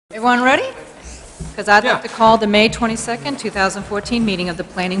Everyone ready? Because I'd like to call the May 22nd, 2014 meeting of the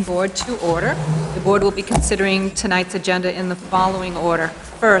Planning Board to order. The board will be considering tonight's agenda in the following order.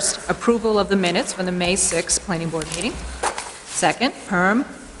 First, approval of the minutes from the May 6th Planning Board meeting. Second, Perm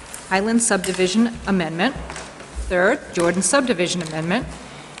Highland Subdivision Amendment. Third, Jordan Subdivision Amendment,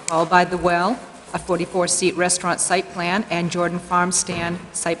 followed by The Well, a 44-seat restaurant site plan, and Jordan Farm Stand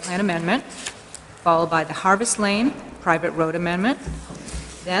site plan amendment, followed by the Harvest Lane private road amendment,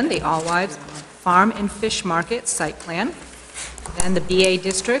 then the All Wives Farm and Fish Market site plan, then the BA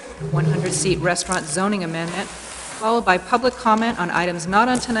District 100-seat restaurant zoning amendment, followed by public comment on items not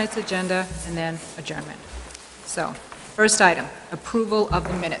on tonight's agenda, and then adjournment. So, first item, approval of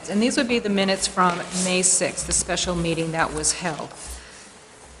the minutes. And these would be the minutes from May 6th, the special meeting that was held.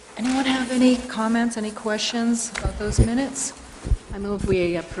 Anyone have any comments, any questions about those minutes? I move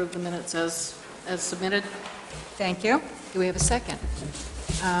we approve the minutes as submitted. Thank you. Do we have a second?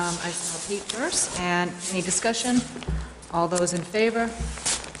 I saw Pete first. And any discussion? All those in favor?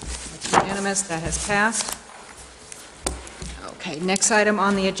 It's unanimous. That has passed. Okay, next item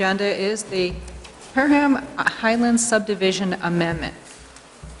on the agenda is the Perham Highlands Subdivision Amendment.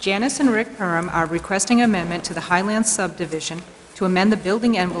 Janice and Rick Perham are requesting amendment to the Highlands Subdivision to amend the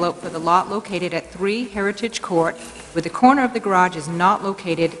building envelope for the lot located at 3 Heritage Court, where the corner of the garage is not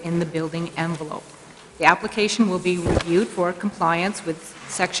located in the building envelope. The application will be reviewed for compliance with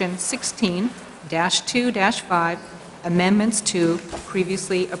Section 16-2-5, amendments to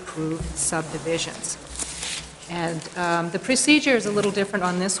previously approved subdivisions. And the procedure is a little different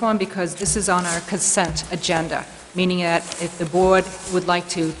on this one because this is on our consent agenda, meaning that if the board would like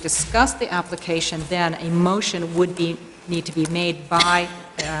to discuss the application, then a motion would need to be made by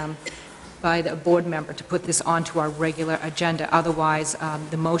the board member to put this onto our regular agenda. Otherwise,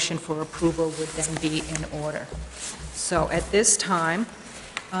 the motion for approval would then be in order. So at this time,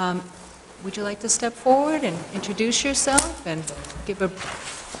 would you like to step forward and introduce yourself and give a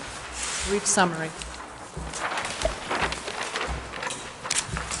brief summary?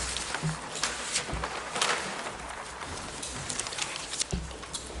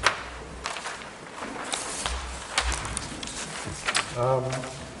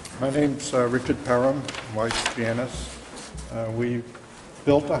 My name's Richard Perham, wife Janice. We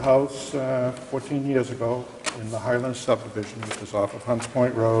built a house 14 years ago in the Highlands Subdivision, which is off of Hunts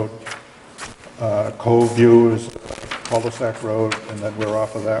Point Road. Cove View is cul-de-sac road, and then we're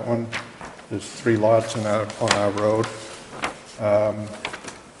off of that one. There's 3 lots on our road.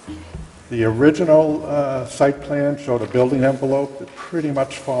 The original site plan showed a building envelope that pretty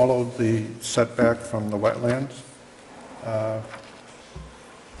much followed the setback from the wetlands,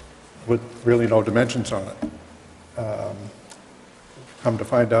 with really no dimensions on it. Come to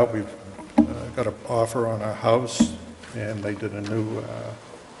find out, we've got an offer on our house, and they did a new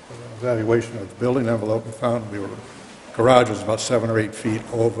evaluation of the building envelope and found the garage was about 7 or 8 feet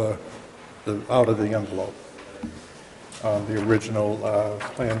over out of the envelope on the original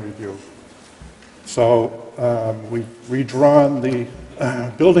plan review. So we've redrawn the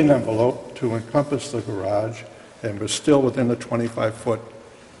building envelope to encompass the garage, and we're still within the 25-foot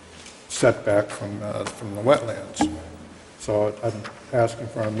setback from the wetlands. So I'm asking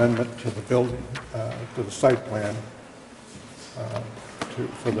for an amendment to the building, to the site plan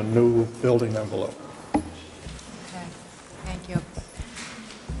for the new building envelope. Okay, thank you.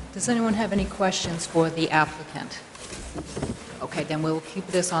 Does anyone have any questions for the applicant? Okay, then we'll keep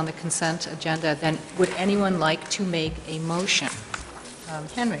this on the consent agenda. Then would anyone like to make a motion?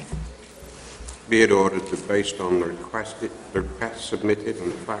 Henry? Be it ordered that based on the request submitted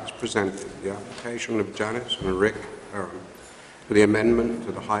and the facts presented, the application of Janice and Rick Perham for the amendment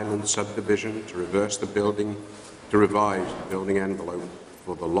to the Highlands Subdivision to revise the building envelope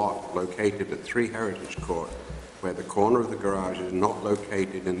for the lot located at 3 Heritage Court, where the corner of the garage is not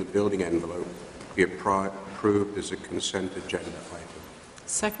located in the building envelope, be approved as a consent agenda item.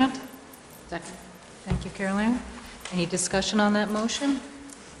 Second? Second. Thank you, Caroline. Any discussion on that motion?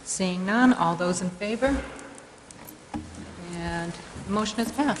 Seeing none, all those in favor? And the motion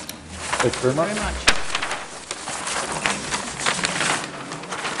is passed. Thank you very much.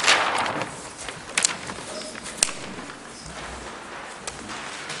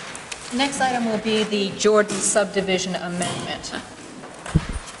 Next item will be the Jordan Subdivision Amendment.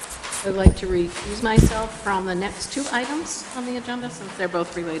 I'd like to recuse myself from the next 2 items on the agenda since they're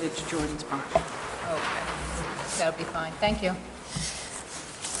both related to Jordan's property. Okay, that'll be fine. Thank you.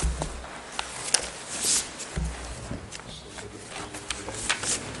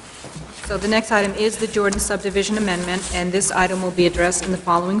 So the next item is the Jordan Subdivision Amendment, and this item will be addressed in the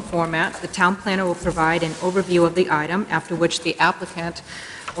following format. The town planner will provide an overview of the item, after which the applicant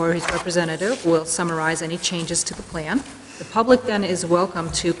or his representative will summarize any changes to the plan. The public then is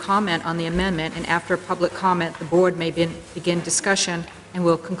welcome to comment on the amendment, and after public comment, the board may begin discussion, and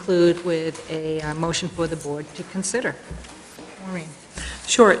we'll conclude with a motion for the board to consider. Maureen.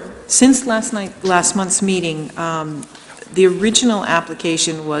 Sure. Since last month's meeting, the original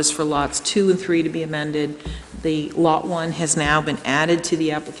application was for lots 2 and 3 to be amended. The Lot 1 has now been added to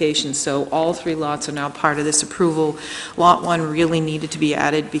the application, so all 3 lots are now part of this approval. Lot 1 really needed to be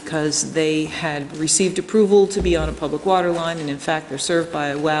added because they had received approval to be on a public water line, and in fact, they're served by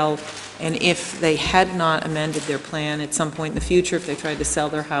a well. And if they had not amended their plan at some point in the future, if they tried to sell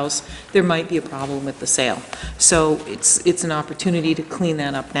their house, there might be a problem with the sale. So it's an opportunity to clean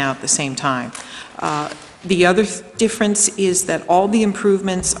that up now at the same time. The other difference is that all the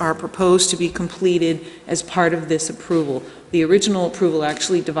improvements are proposed to be completed as part of this approval. The original approval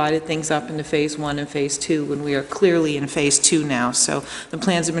actually divided things up into Phase 1 and Phase 2, and we are clearly in Phase 2 now. So the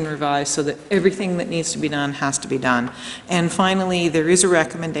plans have been revised so that everything that needs to be done has to be done. And finally, there is a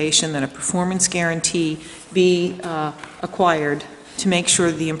recommendation that a performance guarantee be acquired to make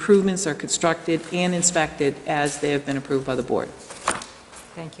sure the improvements are constructed and inspected as they have been approved by the board.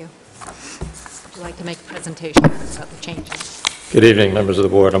 Thank you. Would you like to make a presentation about the changes? Good evening, members of the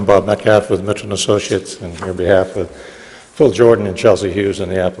board. I'm Bob Metcalf with Mitchell & Associates, and here on behalf of Phil Jordan and Chelsea Hughes on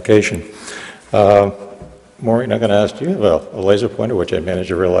the application. Maureen, I'm going to ask, do you have a laser pointer, which I managed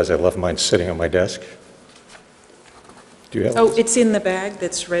to realize I left mine sitting on my desk? Do you have Oh, it's in the bag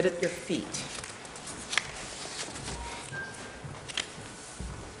that's right at your feet.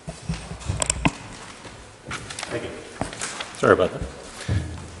 Thank you. Sorry about that.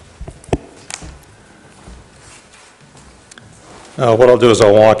 What I'll do is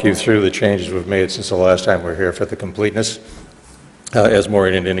I'll walk you through the changes we've made since the last time we were here for the completeness. As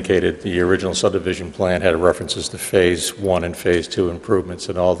Maureen had indicated, the original subdivision plan had references to Phase 1 and Phase 2 improvements,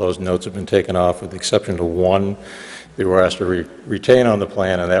 and all those notes have been taken off with the exception of one they were asked to retain on the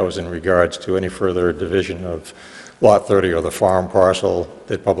plan, and that was in regards to any further division of Lot 30 or the farm parcel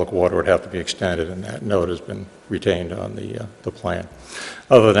that public water would have to be extended, and that note has been retained on the plan.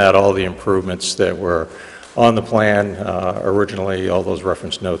 Other than that, all the improvements that were on the plan, originally, all those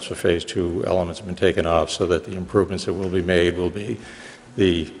reference notes for Phase 2 elements have been taken off so that the improvements that will be made will be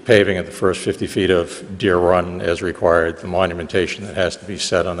the paving of the first 50 feet of Deer Run as required, the monumentation that has to be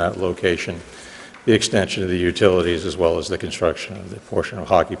set on that location, the extension of the utilities, as well as the construction of the portion of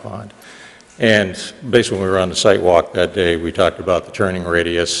Hockey Pond. And basically, when we were on the site walk that day, we talked about the turning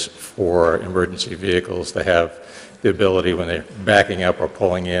radius for emergency vehicles to have the ability, when they're backing up or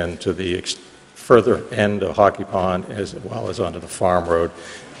pulling in to the further end of Hockey Pond, as well as onto the farm road,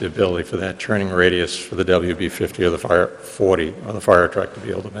 the ability for that turning radius for the WB-50 or the Fire 40 or the fire truck to be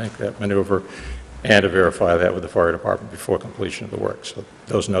able to make that maneuver and to verify that with the fire department before completion of the work. So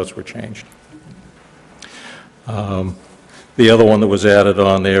those notes were changed. The other one that was added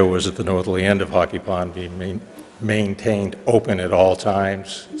on there was at the northerly end of Hockey Pond being maintained open at all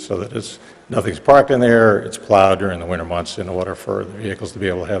times so that nothing's parked in there, it's plowed during the winter months in order for the vehicles to be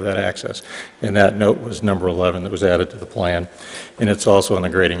able to have that access. And that note was number 11 that was added to the plan. And it's also on the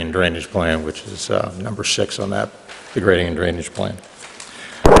grading and drainage plan, which is number 6 on that, the grading and drainage plan.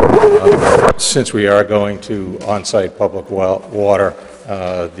 Since we are going to on-site public water,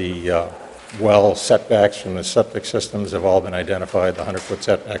 the well setbacks from the septic systems have all been identified. The 100-foot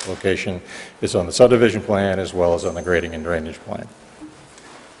setback location is on the subdivision plan as well as on the grading and drainage plan.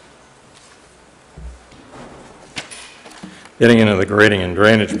 Getting into the grading and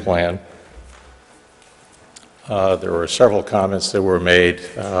drainage plan, there were several comments that were made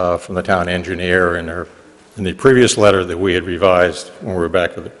from the town engineer in the previous letter that we had revised when we were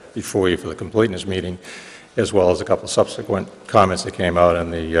back before you for the completeness meeting, as well as a couple of subsequent comments that came out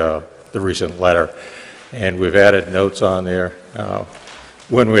in the recent letter. And we've added notes on there.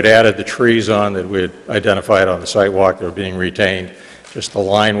 When we'd added the trees on that we had identified on the site walk that were being retained, just the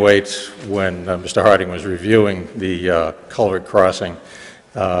line weights when Mr. Harding was reviewing the culvert crossing,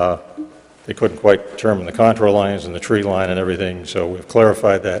 they couldn't quite determine the contour lines and the tree line and everything, so we've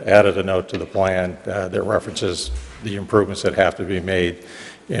clarified that, added a note to the plan that references the improvements that have to be made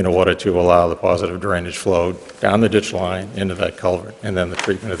in order to allow the positive drainage flow down the ditch line into that culvert, and then the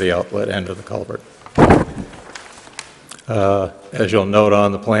treatment of the outlet end of the culvert. As you'll note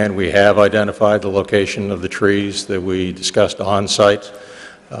on the plan, we have identified the location of the trees that we discussed on site.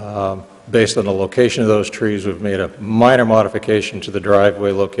 Based on the location of those trees, we've made a minor modification to the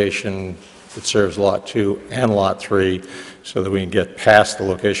driveway location that serves Lot 2 and Lot 3 so that we can get past the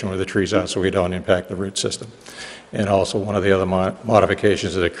location where the trees are so we don't impact the root system. And also one of the other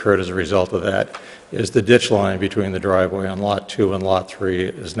modifications that occurred as a result of that is the ditch line between the driveway on Lot 2 and Lot 3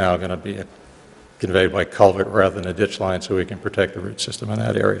 is now going to be conveyed by culvert rather than a ditch line, so we can protect the root system in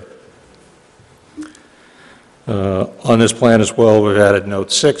that area. On this plan as well, we've added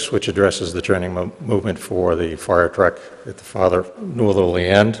Note 6, which addresses the turning movement for the fire truck at the farther northerly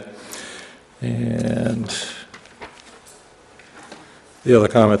end. And the other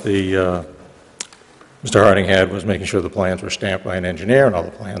comment Mr. Harding had was making sure the plans were stamped by an engineer, and all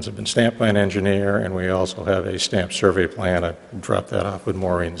the plans have been stamped by an engineer, and we also have a stamped survey plan. I dropped that off with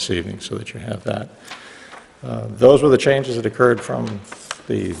Maureen this evening so that you have that. Those were the changes that occurred from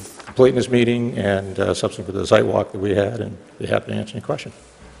the completeness meeting and subsequent to the site walk that we had, and be happy to answer any question.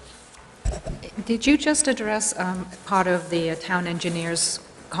 Did you just address part of the town engineer's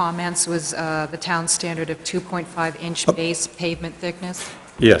comments was the town standard of 2.5-inch base pavement thickness?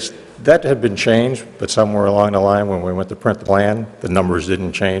 Yes, that had been changed, but somewhere along the line when we went to print the plan, the numbers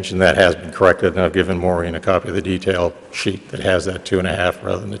didn't change, and that has been corrected, and I've given Maureen a copy of the detail sheet that has that 2.5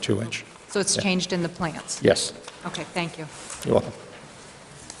 rather than the 2-inch. So it's changed in the plans? Yes. Okay, thank you. You're welcome.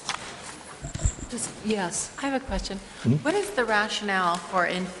 Yes. I have a question. What is the rationale for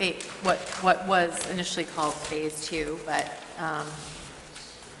what was initially called Phase 2, but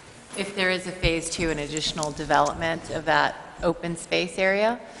if there is a Phase 2, an additional development of that open space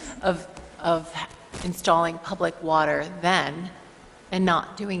area, of installing public water then and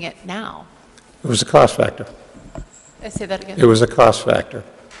not doing it now? It was a cost factor. I say that again? It was a cost factor.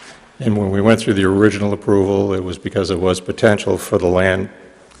 And when we went through the original approval, it was because there was potential for the land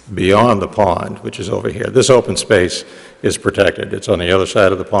beyond the pond, which is over here. This open space is protected. It's on the other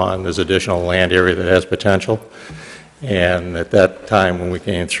side of the pond. There's additional land area that has potential. And at that time, when we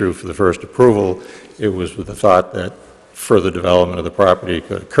came through for the first approval, it was with the thought that further development of the property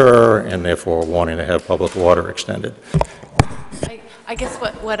could occur, and therefore wanting to have public water extended. I guess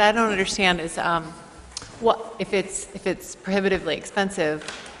what I don't understand is what if it's prohibitively expensive,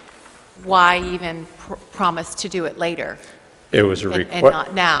 why even promise to do it later? It was a and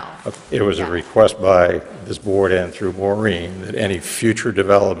not now. It was a request by this board and through Maureen that any future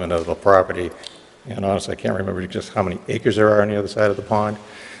development of the property, and honestly, I can't remember just how many acres there are on the other side of the pond,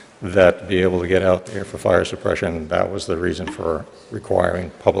 that to be able to get out there for fire suppression, that was the reason for requiring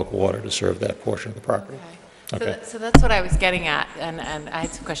public water to serve that portion of the property. Okay. So that's what I was getting at, and I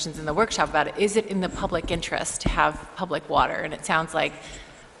had some questions in the workshop about it. Is it in the public interest to have public water? And it sounds like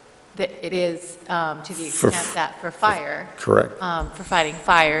that it is to the extent that for fire. Correct. For fighting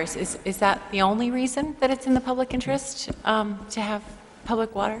fires. Is that the only reason that it's in the public interest to have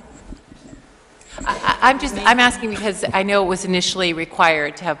public water? I'm asking because I know it was initially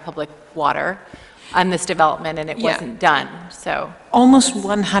required to have public water on this development, and it wasn't done, so. Almost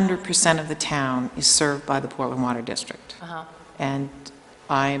 100% of the town is served by the Portland Water District. And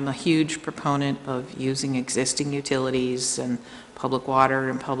I'm a huge proponent of using existing utilities, and public water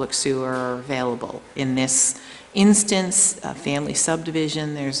and public sewer are available. In this instance, a family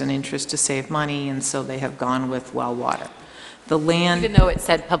subdivision, there's an interest to save money, and so they have gone with well water. The land... Even though it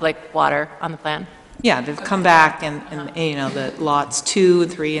said public water on the plan? Yeah, they've come back and you know, the lots 2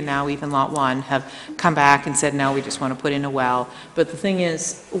 and 3 and now even lot 1 have come back and said, no, we just want to put in a well. But the thing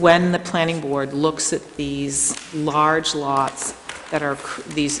is, when the planning board looks at these large lots that are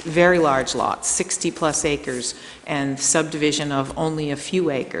these very large lots, 60-plus acres, and subdivision of only a few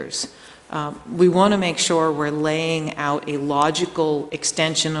acres, we want to make sure we're laying out a logical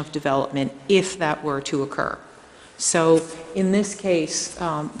extension of development if that were to occur. So in this case,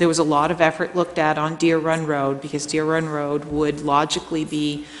 there was a lot of effort looked at on Deer Run Road, because Deer Run Road would logically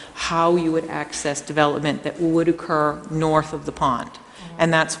be how you would access development that would occur north of the pond.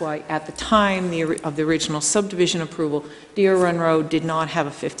 And that's why at the time of the original subdivision approval, Deer Run Road did not have a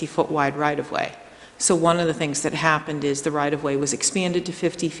 50-foot wide right-of-way. So one of the things that happened is the right-of-way was expanded to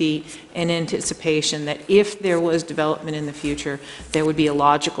 50 feet in anticipation that if there was development in the future, there would be a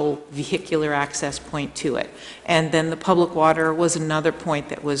logical vehicular access point to it. And then the public water was another point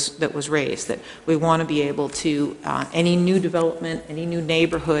that was raised, that we want to be able to, any new development, any new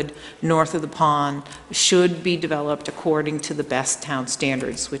neighborhood north of the pond should be developed according to the best town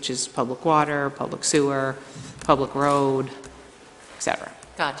standards, which is public water, public sewer, public road, et cetera.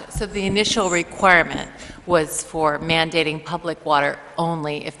 Gotcha. So the initial requirement was for mandating public water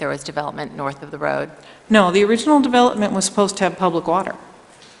only if there was development north of the road? No, the original development was supposed to have public water.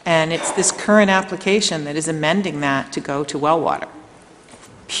 And it's this current application that is amending that to go to well water,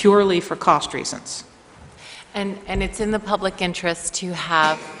 purely for cost reasons. And it's in the public interest to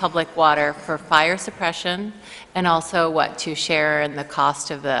have public water for fire suppression, and also what, to share in the cost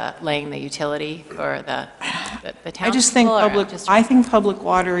of laying the utility or the the I town just think people, or I think public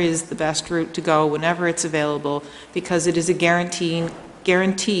water is the best route to go whenever it's available, because it is a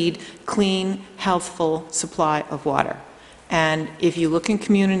guaranteed clean, healthful supply of water. And if you look in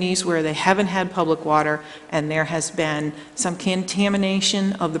communities where they haven't had public water and there has been some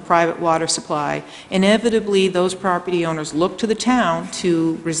contamination of the private water supply, inevitably those property owners look to the town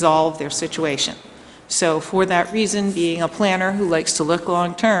to resolve their situation. So for that reason, being a planner who likes to look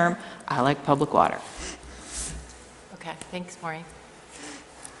long-term, I like public water. Okay, thanks, Maureen.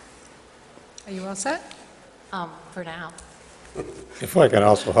 Are you all set? For now. If I can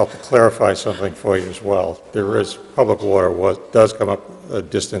also help to clarify something for you as well, there is, public water does come up a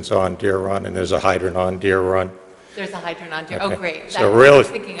distance on Deer Run, and there's a hydrant on Deer Run. There's a hydrant on Deer. Okay. Oh, great. So I really- was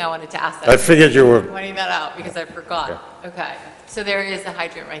thinking I wanted to ask that. I figured you were, Pointing that out because I forgot. Okay. So there is a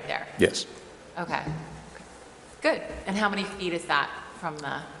hydrant right there. yes. Okay. Good. And how many feet is that from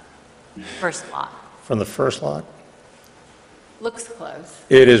the first lot? From the first lot? Looks close.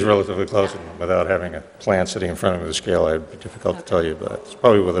 It is relatively close, and without having a plan sitting in front of me with a scale, it'd be difficult to tell you, but it's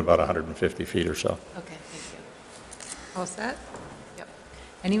probably within about 150 feet or so. Okay, thank you. All set? Yep.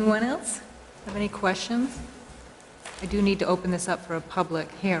 Anyone else have any questions? I do need to open this up for a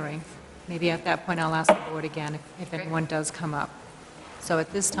public hearing. Maybe at that point, I'll ask the board again if Great. anyone does come up. So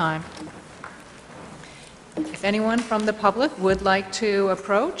at this time, if anyone from the public would like to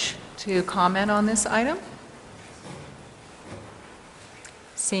approach to comment on this item?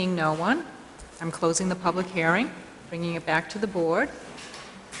 Seeing no one, I'm closing the public hearing, bringing it back to the board.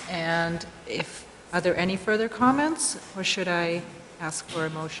 And are there any further comments, or should I ask for a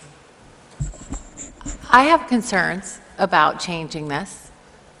motion? I have concerns about changing this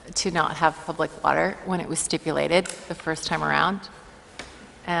to not have public water when it was stipulated the first time around.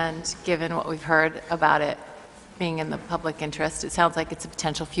 And given what we've heard about it being in the public interest, it sounds like it's a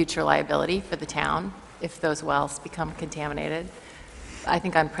potential future liability for the town if those wells become contaminated. I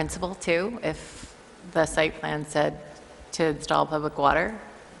think on principle, too, if the site plan said to install public water,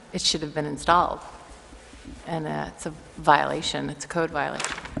 it should have been installed. And it's a violation, it's a code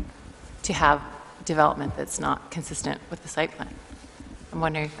violation, to have development that's not consistent with the site plan. I'm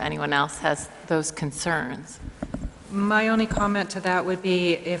wondering if anyone else has those concerns. My only comment to that would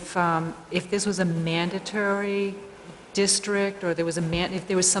be if this was a mandatory district, or if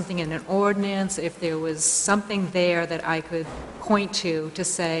there was something in an ordinance, if there was something there that I could point to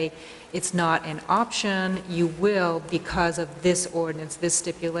say, it's not an option, you will because of this ordinance, this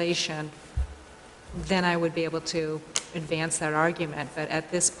stipulation, then I would be able to advance that argument. But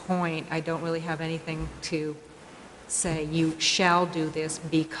at this point, I don't really have anything to say, you shall do this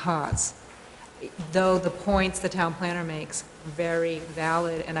because. Though the points the town planner makes, very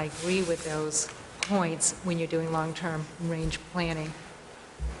valid, and I agree with those points when you're doing long-term range planning,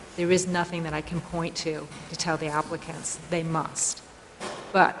 there is nothing that I can point to tell the applicants they must.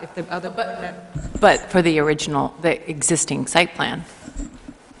 But if the other... But for the existing site plan,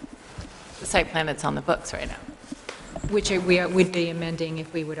 the site plan that's on the books right now. Which we'd be amending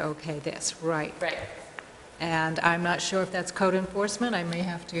if we would okay this, right. Right. And I'm not sure if that's code enforcement, I may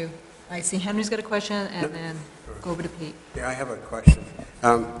have to, I see Henry's got a question, and then go over to Pete. Yeah, I have a question.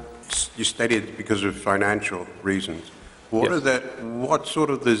 You stated it's because of financial reasons. What sort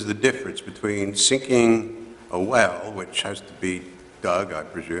of is the difference between sinking a well, which has to be dug, I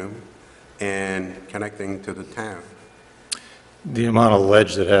presume, and connecting to the town? The amount of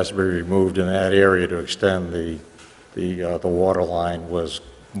ledge that has to be removed in that area to extend the water line was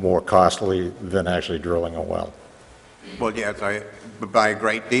more costly than actually drilling a well. Well, yes, by a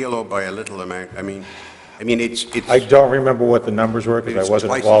great deal or by a little amount? I mean, it's... I don't remember what the numbers were because It's I wasn't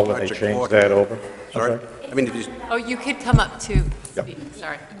twice involved as when they much a changed quarter. that over. Sorry? Okay. I mean, it is... Oh, you could come up to speak,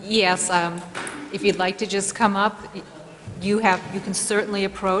 sorry. Yes, if you'd like to just come up, you can certainly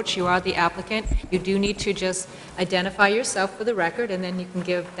approach, you are the applicant. You do need to just identify yourself for the record, and then you can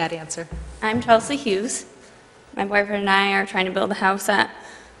give that answer. I'm Chelsea Hughes. My boyfriend and I are trying to build a house at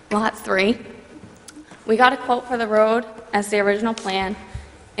Lot 3. We got a quote for the road as the original plan,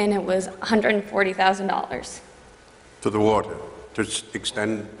 and it was $140,000. To the water, to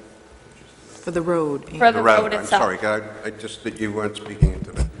extend For the road. For the road I'm itself. sorry, I just that you weren't speaking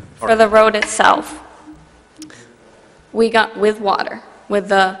into that. For the road itself. We got, with water, with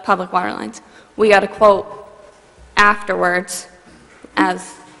the public water lines, we got a quote afterwards,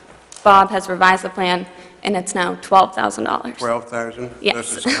 as Bob has revised the plan, and it's now $12,000. 12,000 Yes.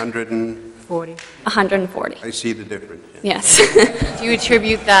 versus 100 and... 40. 140, I see the difference. Yeah. yes. Do you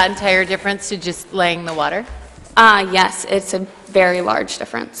attribute that entire difference to just laying the water? Yes, it's a very large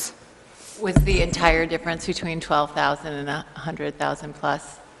difference. Was the entire difference between 12,000 and 100,000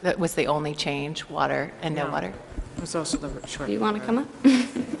 plus That was the only change, water and no water? It was also the short. Do you want to come up?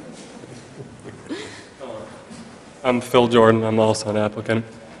 I'm Phil Jordan, I'm also an applicant.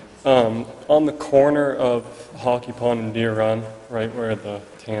 On the corner of Hockey Pond and Deer Run, right where the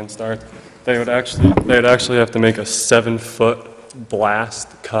tan starts, they would actually have to make a 7-foot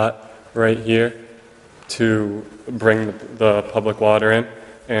blast cut right here to bring the public water in.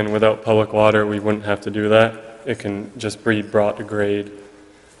 And without public water, we wouldn't have to do that. It can just be brought to grade.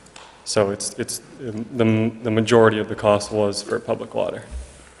 So the majority of the cost was for public water.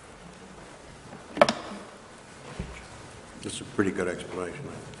 That's a pretty good explanation.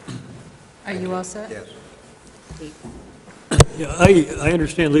 Are you all set? Yes. Yeah, I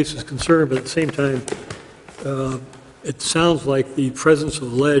understand Lisa's concern, but at the same time, it sounds like the presence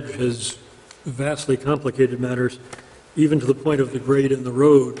of ledge has vastly complicated matters, even to the point of the grade in the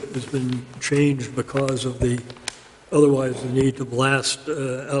road has been changed because of otherwise the need to blast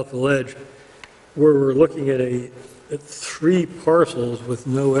out the ledge, where we're looking at 3 parcels with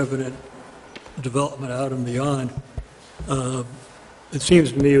no evident development out and beyond. It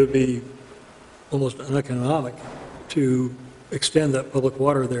seems to me it would be almost uneconomic to extend that public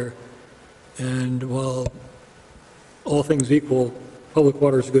water there. And while all things equal, public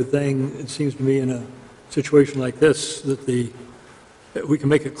water is a good thing, it seems to me in a situation like this that we can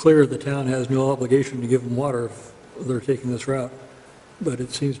make it clear the town has no obligation to give them water if they're taking this route. But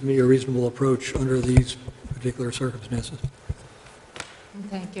it seems to me a reasonable approach under these particular circumstances.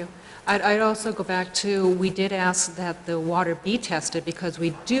 Thank you. I'd also go back to, we did ask that the water be tested because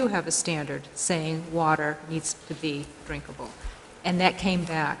we do have a standard saying water needs to be drinkable. And that came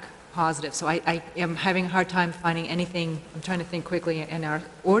back positive. So I am having a hard time finding anything, I'm trying to think quickly, in our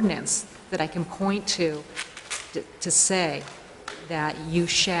ordinance that I can point to say that you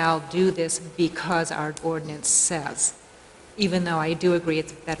shall do this because our ordinance says, even though I do agree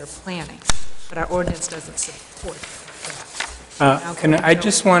it's better planning, but our ordinance doesn't support that.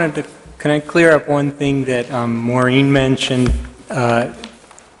 Can I clear up one thing that Maureen mentioned, the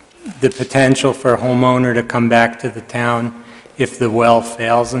potential for a homeowner to come back to the town if the well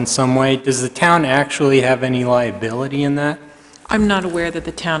fails in some way. Does the town actually have any liability in that? I'm not aware that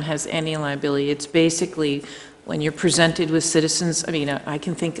the town has any liability. It's basically when you're presented with citizens, I mean, I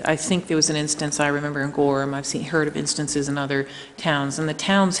think there was an instance I remember in Gorham, heard of instances in other towns, and the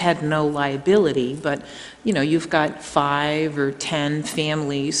towns had no liability, but, you've got 5 or 10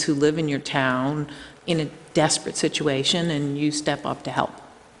 families who live in your town in a desperate situation, and you step up to help.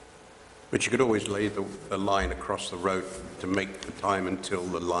 But you could always lay the line across the road to make the time until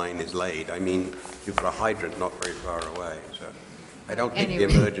the line is laid. I mean, you've got a hydrant not very far away, so I don't think the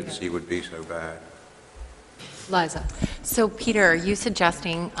emergency would be so bad. Liza. So, Peter, are you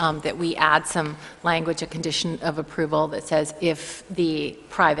suggesting that we add some language, a condition of approval that says if the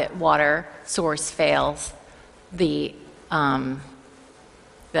private water source fails, the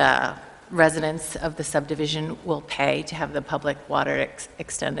residents of the subdivision will pay to have the public water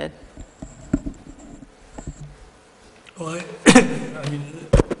extended? Well, I mean,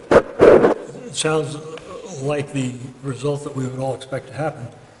 it sounds like the result that we would all expect to happen.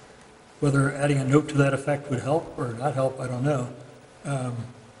 Whether adding a note to that effect would help or not help, I don't know.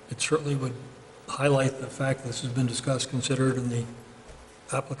 It certainly would highlight the fact that this has been discussed, considered, and the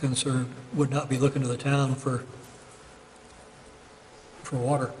applicants would not be looking to the town for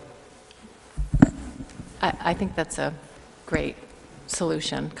water. I think that's a great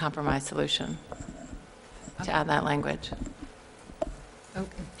solution, compromise solution, to add that language. Okay.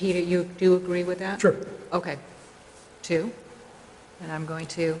 Peter, you do agree with that? Sure. Okay. 2. And I'm going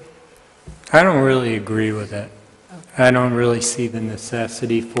to... I don't really agree with it. I don't really see the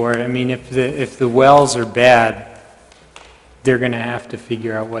necessity for it. I mean, if the wells are bad, they're going to have to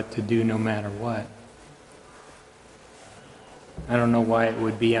figure out what to do no matter what. I don't know why it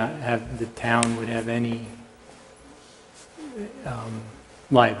would be, the town would have any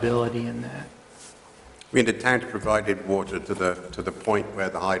liability in that. I mean, the town's provided water to the point where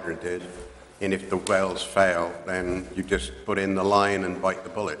the hydrant is, and if the wells fail, then you just put in the line and bite the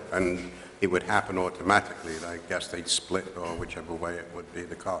bullet, and it would happen automatically. I guess they'd split, or whichever way it would be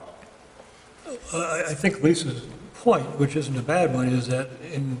the cost. I think Lisa's point, which isn't a bad one, is that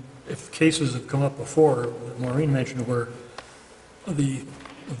if cases have come up before, that Maureen mentioned, where the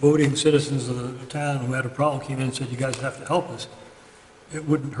voting citizens of the town who had a problem came in and said, you guys have to help us, it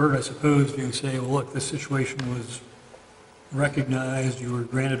wouldn't hurt, I suppose, if you say, well, look, this situation was recognized, you were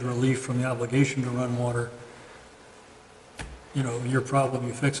granted relief from the obligation to run water, your problem,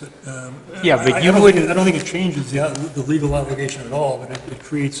 you fix it. Yeah, but I don't think it changes the legal obligation at all, but it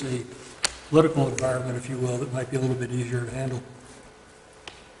creates a political environment, if you will, that might be a little bit easier to handle.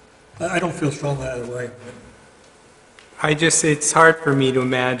 I don't feel strongly either way. It's hard for me to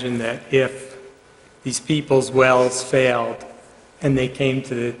imagine that if these people's wells failed and they came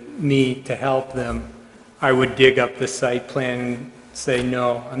to me to help them, I would dig up the site plan and say,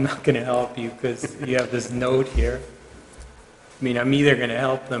 no, I'm not going to help you because you have this note here. I mean, I'm either going to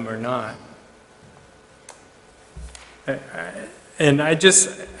help them or not. And I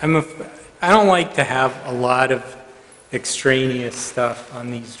don't like to have a lot of extraneous stuff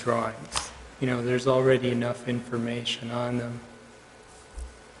on these drawings. You know, there's already enough information on them.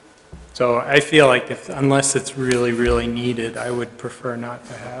 So I feel like unless it's really, really needed, I would prefer not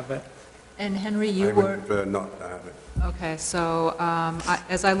to have it. And Henry, I you would were... prefer not to have it. Okay, so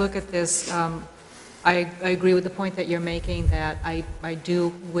as I look at this, I agree with the point that you're making, that I do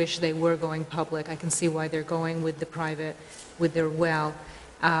wish they were going public. I can see why they're going with the private, with their well.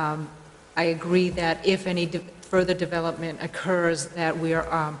 I agree that if any further development occurs, that we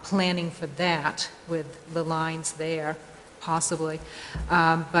are planning for that with the lines there, possibly.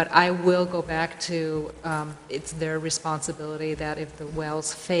 But I will go back to, it's their responsibility that if the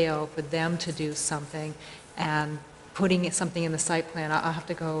wells fail, for them to do something, and putting something in the site plan, I'll have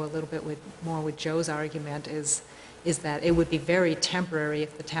to go a little bit more with Joe's argument, is that it would be very temporary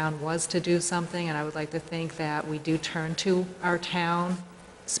if the town was to do something, and I would like to think that we do turn to our town,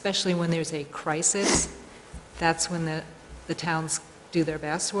 especially when there's a crisis. That's when the towns do their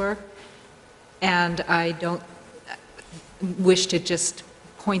best work. And I don't wish to just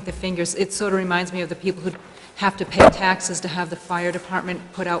point the fingers. It sort of reminds me of the people who have to pay taxes to have the fire department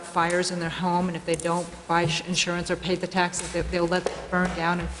put out fires in their home, and if they don't buy insurance or pay the taxes, they'll let it burn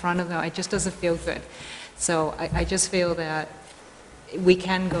down in front of them. It just doesn't feel good. So I just feel that we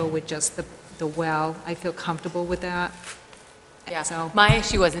can go with just the well. I feel comfortable with that. Yeah, So, my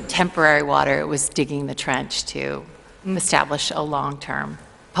issue wasn't temporary water, it was digging the trench to establish a long-term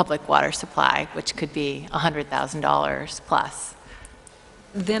public water supply, which could be $100,000 plus.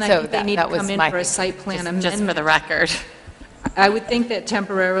 then I So think they need to that was come in my for a thinking, site plan amendment. Just for the record. I would think that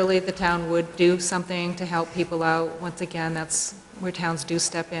temporarily the town would do something to help people out. Once again, that's where towns do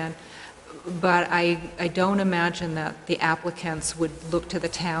step in. But I don't imagine that the applicants would look to the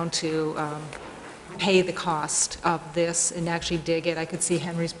town to pay the cost of this and actually dig it. I could see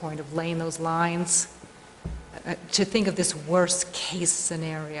Henry's point of laying those lines, to think of this worst-case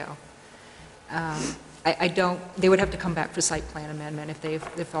scenario. I don't, they would have to come back for site plan amendment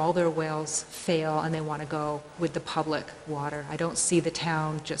if all their wells fail and they want to go with the public water. I don't see the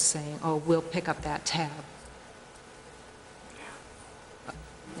town just saying, oh, we'll pick up that tab.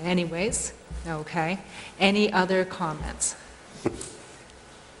 Anyways, okay. Any other comments?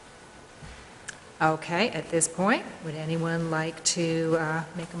 Okay, at this point, would anyone like to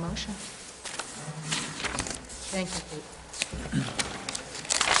make a motion? Thank you, Pete.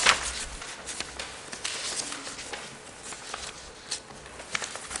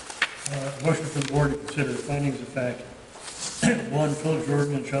 Motion for the board to consider the findings of fact. One, Phil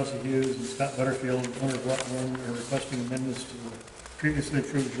Jordan and Chelsea Hughes and Scott Butterfield, owner of Lot 1, are requesting amendments to the previously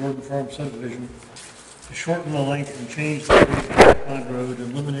approved Jordan Farm subdivision to shorten the length and change the grade of Black Pond Road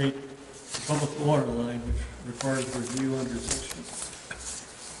and eliminate the public water line, which requires review under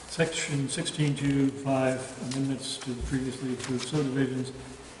section 16.2.5, amendments to the previously approved subdivisions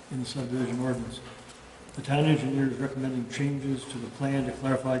in the subdivision ordinance. The town engineer is recommending changes to the plan to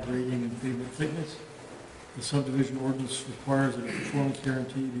clarify grading and pavement thickness. The subdivision ordinance requires that a performance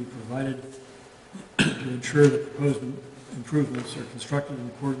guarantee be provided to ensure that proposed improvements are constructed in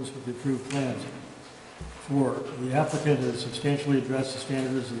accordance with the approved plans. 4, the applicant has substantially addressed the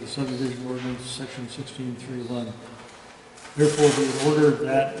standards of the subdivision ordinance, section 16.3.1. Therefore, be it ordered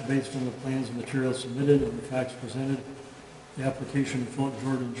that, based on the plans and materials submitted and the facts presented, the application of Philip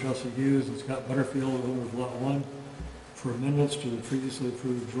Jordan and Chelsea Hughes and Scott Butterfield, owner of Lot 1, for amendments to the previously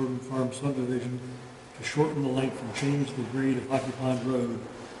approved Jordan Farm subdivision to shorten the length and change the grade of Hockey Pond Road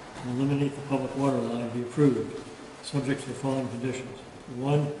and eliminate the public water line be approved, subject to the following conditions.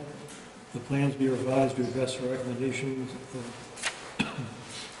 1, the plans be revised to address the recommendations of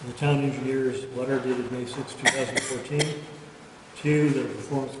the town engineer's letter dated May 6, 2014. 2, that a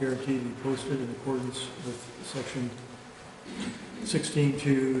performance guarantee be posted in accordance with section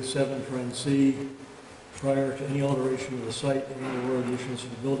 16.2.7(c) prior to any alteration of the site and/or the issuance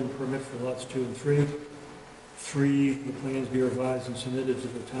of a building permit for lots 2 and 3. 3, the plans be revised and submitted to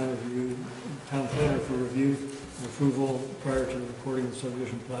the town planner for review and approval prior to the recording of the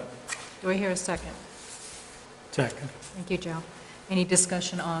subdivision plat. Do I hear a second? Second. Thank you, Joe. Any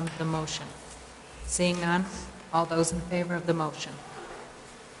discussion on the motion? Seeing none, all those in favor of the motion?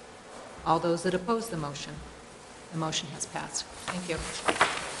 All those that oppose the motion? The motion has passed. Thank you.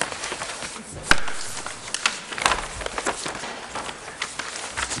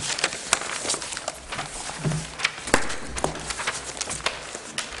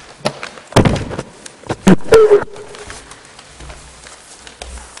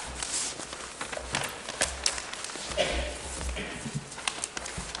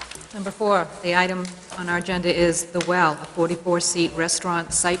 Number 4, the item on our agenda is The Well, a 44-seat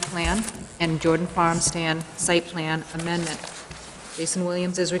restaurant site plan, and Jordan Farm Stand site plan amendment. Jason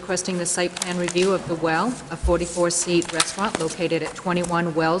Williams is requesting the site plan review of The Well, a 44-seat restaurant located at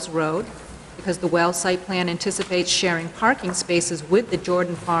 21 Wells Road, because The Well site plan anticipates sharing parking spaces with the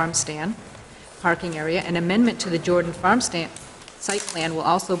Jordan Farm Stand parking area. An amendment to the Jordan Farm Stand site plan will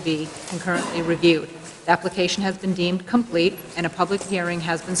also be concurrently reviewed. The application has been deemed complete, and a public hearing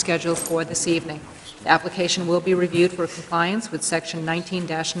has been scheduled for this evening. The application will be reviewed for compliance with Section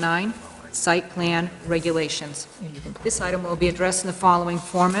 19-9 Site Plan Regulations. This item will be addressed in the following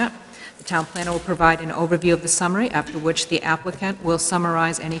format. The town planner will provide an overview of the summary, after which the applicant will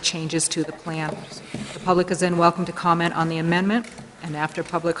summarize any changes to the plan. The public is then welcome to comment on the amendment, and after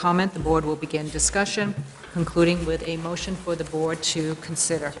public comment, the board will begin discussion, concluding with a motion for the board to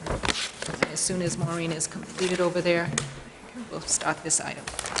consider. As soon as Maureen is completed over there, we'll start this item.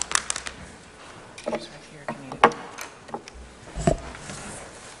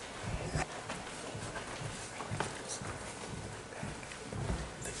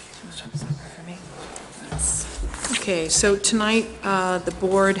 Okay, so tonight, the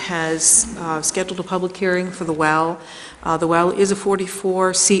board has scheduled a public hearing for The Well. The Well is a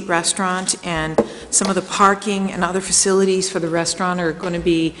 44-seat restaurant, and some of the parking and other facilities for the restaurant are going to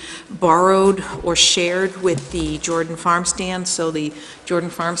be borrowed or shared with the Jordan Farm Stand, so the Jordan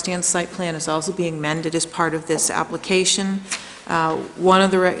Farm Stand site plan is also being amended as part of this application.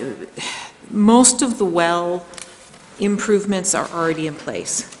 Most of the Well improvements are already in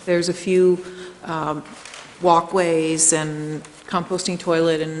place. There's a few walkways and composting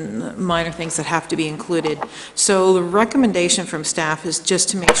toilet and minor things that have to be included. So the recommendation from staff is just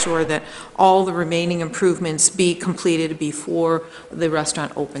to make sure that all the remaining improvements be completed before the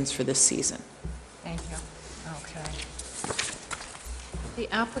restaurant opens for this season. Thank you. Okay. The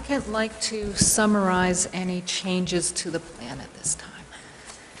applicant like to summarize any changes to the plan at this time?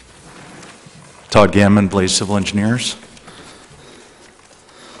 Todd Gammon, Blaze Civil Engineers.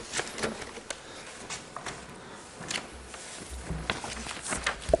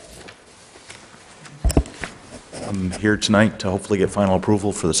 I'm here tonight to hopefully get final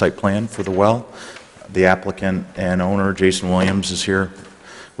approval for the site plan for The Well. The applicant and owner, Jason Williams, is here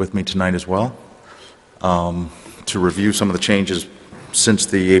with me tonight as well to review some of the changes since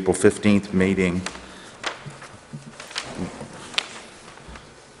the April 15th meeting.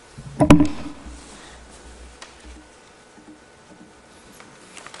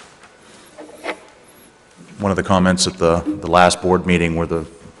 One of the comments at the last board meeting were the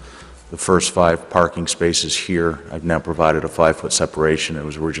first 5 parking spaces here. I've now provided a 5-foot separation. It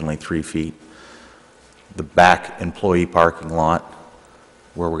was originally 3 feet. The back employee parking lot,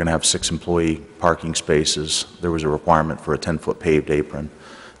 where we're going to have 6 employee parking spaces, there was a requirement for a 10-foot paved apron.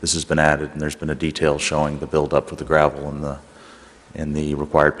 This has been added, and there's been a detail showing the build-up for the gravel and the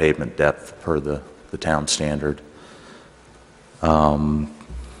required pavement depth per the town standard.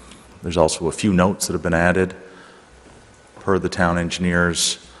 There's also a few notes that have been added per the town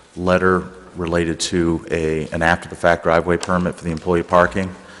engineer's letter related to an after-the-fact driveway permit for the employee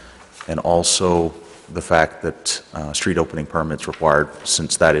parking, and also the fact that street opening permits required,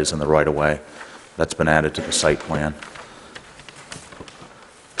 since that is in the right-of-way. That's been added to the site plan.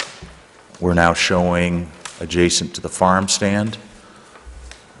 We're now showing, adjacent to the farm stand,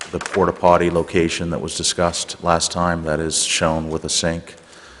 the porta potty location that was discussed last time. That is shown with a sink,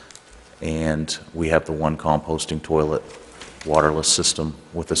 and we have the 1 composting toilet waterless system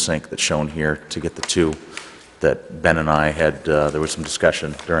with a sink that's shown here to get the 2 that Ben and I had. There was some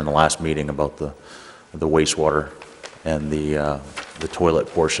discussion during the last meeting about the wastewater and the toilet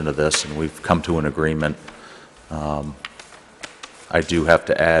portion of this, and we've come to an agreement. I do have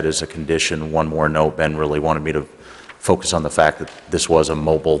to add as a condition one more note. Ben really wanted me to focus on the fact that this was a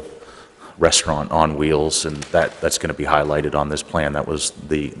mobile restaurant on wheels, and that's going to be highlighted on this plan. That was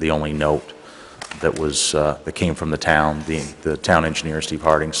the only note that came from the town. The town engineer, Steve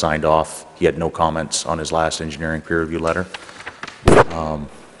Harding, signed off. He had no comments on his last engineering peer review letter,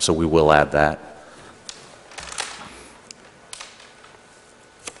 so we will add that.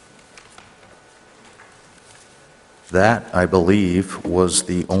 That, I believe, was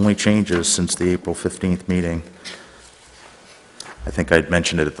the only changes since the April 15th meeting. I think I'd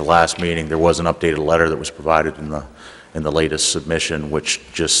mentioned it at the last meeting. There was an updated letter that was provided in the latest submission, which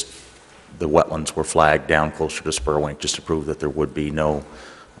just the wetlands were flagged down closer to Spurwink, just to prove that there would be no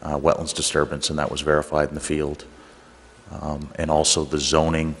wetlands disturbance, and that was verified in the field. And also the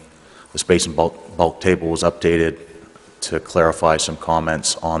zoning, the space and bulk table was updated to clarify some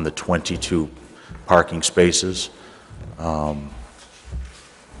comments on the 22 parking spaces.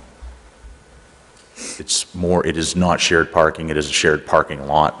 It is not shared parking, it is a shared parking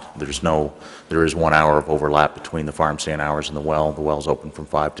lot. There is 1 hour of overlap between the farm stand hours and the well. The well's open from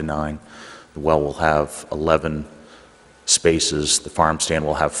 5 to 9. The well will have 11 spaces, the farm stand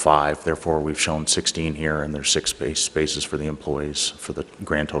will have 5, therefore we've shown 16 here, and there's 6 spaces for the employees, for the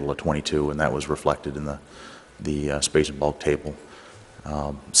grand total of 22, and that was reflected in the space and bulk table.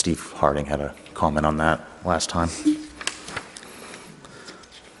 Steve Harding had a comment on that last time.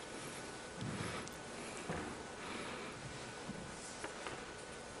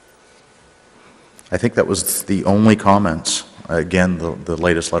 I think that was the only comments. Again, the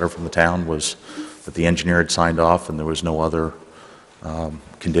latest letter from the town was that the engineer had signed off and there was no other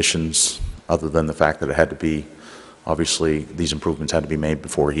conditions other than the fact that it had to be, obviously, these improvements had to be made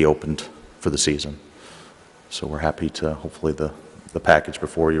before he opened for the season. So we're happy to, hopefully the package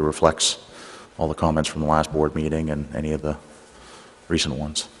before you reflects all the comments from the last board meeting and any of the recent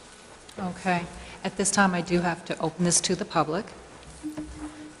ones. Okay. At this time, I do have to open this to the public.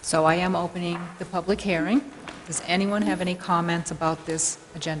 So I am opening the public hearing. Does anyone have any comments about this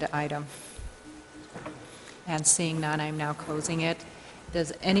agenda item? And seeing none, I'm now closing it.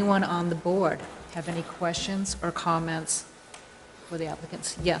 Does anyone on the board have any questions or comments for the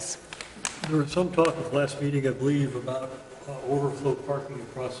applicants? Yes. There was some talk at the last meeting, I believe, about overflow parking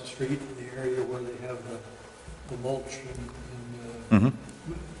across the street in the area where they have the mulch and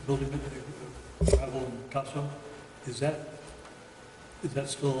building gravel and topsoil. Is that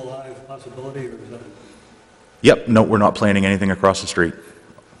still a live possibility, or is that? Yep, no, we're not planning anything across the street.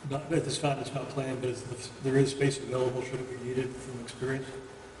 Not, at this time, it's not planned, but there is space available should it be needed from experience?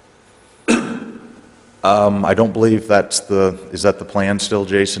 I don't believe is that the plan still,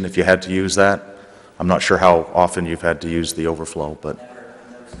 Jason, if you had to use that? I'm not sure how often you've had to use the overflow, but.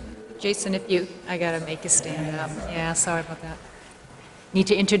 Jason, I got to make you stand up. Yeah, sorry about that. Need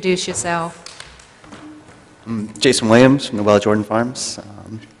to introduce yourself. Jason Williams from the Well Jordan Farms,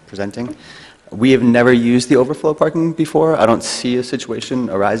 presenting. We have never used the overflow parking before. I don't see a situation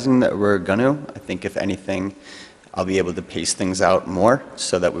arising that we're gonna. I think if anything, I'll be able to pace things out more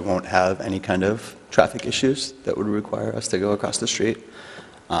so that we won't have any kind of traffic issues that would require us to go across the street.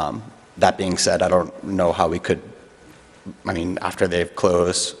 That being said, I don't know how we could, I mean, after they've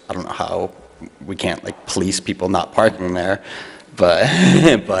closed, I don't know how we can't like police people not parking there, but,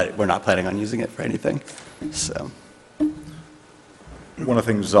 but we're not planning on using it for anything, so. One of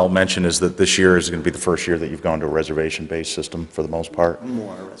the things I'll mention is that this year is going to be the first year that you've gone to a reservation-based system for the most part.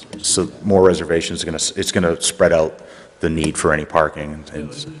 More reservations. So more reservations, it's going to spread out the need for any parking.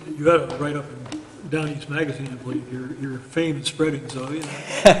 You had it right up in Down East Magazine, I believe. Your fame is spreading, so you know,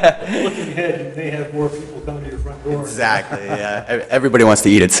 looking ahead, you may have more people coming to your front door. Exactly, yeah. Everybody wants to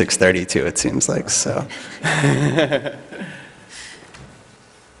eat at 6:30 too, it seems like, so.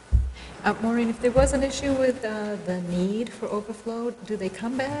 Maureen, if there was an issue with the need for overflow, do they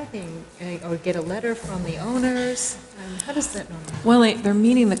come back or get a letter from the owners? How does that normally work? Well, they're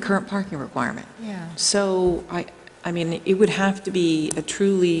meeting the current parking requirement. Yeah. So, I mean, it would have to be a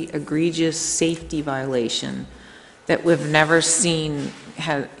truly egregious safety violation that we've never seen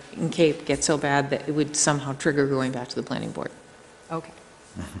in Cape get so bad that it would somehow trigger going back to the planning board. Okay.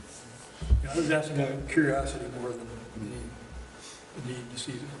 Yeah, I was asking out of curiosity more than the need to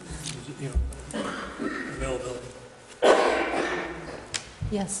see, you know, availability.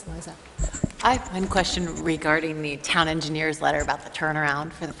 Yes, Liza. I have one question regarding the town engineer's letter about the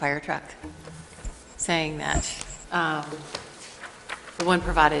turnaround for the fire truck, saying that the one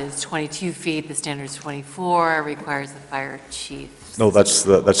provided is 22 feet, the standard's 24, requires the fire chief. No, that's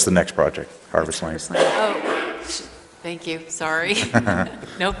the next project, Harvest Lane. Oh, thank you, sorry.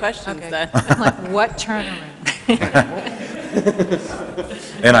 No questions then. I'm like, what turnaround?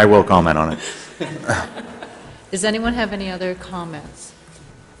 And I will comment on it. Does anyone have any other comments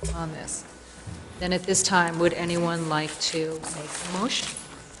on this? Then at this time, would anyone like to make a motion?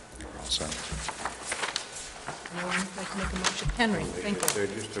 So. Anyone like to make a motion? Henry, thank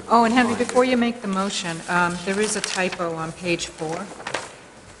you. Oh, and Henry, before you make the motion, there is a typo on page 4.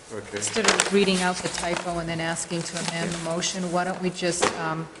 Okay. Instead of reading out the typo and then asking to amend the motion, why don't we just,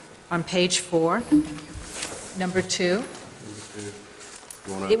 on page 4, number 2,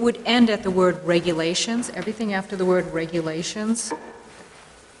 it would end at the word regulations, everything after the word regulations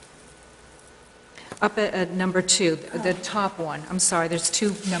Up at number 2, the top one. I'm sorry, there's 2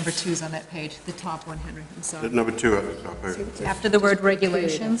 number 2s on that page. The top one, Henry, I'm sorry. Number 2 at the top. Okay. After the word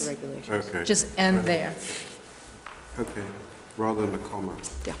regulations, Okay. just end there. Okay, rather than a comma.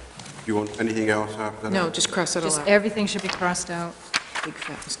 Yeah. Do you want anything else after that? No, just cross it all Just out. everything should be crossed out. Big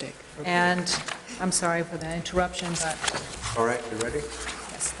fat mistake. And I'm sorry for the interruption, but All right, you ready?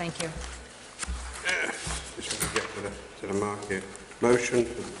 yes, thank you. Just want to get to the mark here. Motion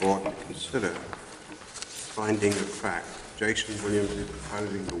for the board to consider finding of fact Jason Williams is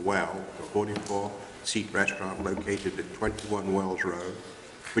proposing the Well, a 44-seat restaurant located at 21 Wells Road,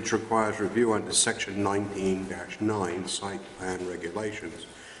 which requires review under Section 19-9 Site Plan Regulations,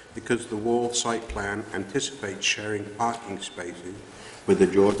 because the Wall Site Plan anticipates sharing parking spaces with the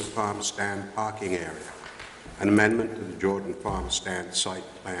Jordan Farm Stand parking area. An amendment to the Jordan Farm Stand Site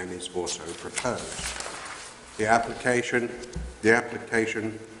Plan is also proposed. The application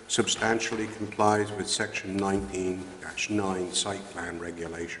substantially complies with Section 19-9 Site Plan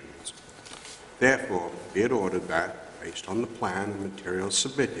Regulations. Therefore, be it ordered that, based on the plan and materials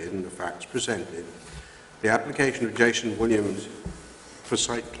submitted and the facts presented, the application of Jason Williams for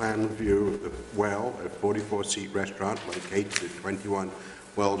site plan review of the Well, a 44-seat restaurant located at 21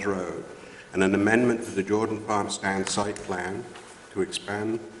 Wells Road, and an amendment to the Jordan Farm Stand site plan to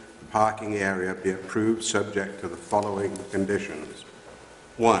expand the parking area be approved subject to the following conditions.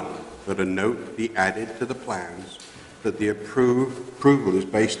 1, that a note be added to the plans that the approval is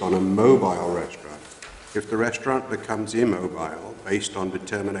based on a mobile restaurant. If the restaurant becomes immobile, based on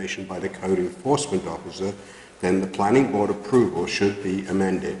determination by the code enforcement officer, then the planning board approval should be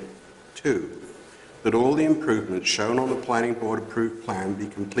amended. 2, that all the improvements shown on the planning board approved plan be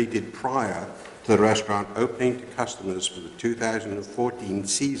completed prior to the restaurant opening to customers for the 2014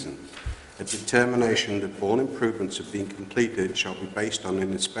 season. A determination that all improvements have been completed shall be based on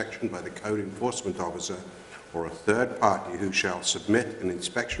an inspection by the code enforcement officer or a third party who shall submit an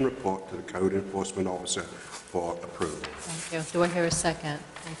inspection report to the code enforcement officer for approval. Thank you. Do I hear a second?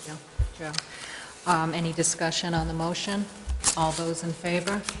 Thank you, Joe. Any discussion on the motion? All those in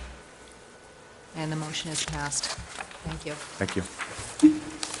favor? And the motion is passed. Thank you. Thank you.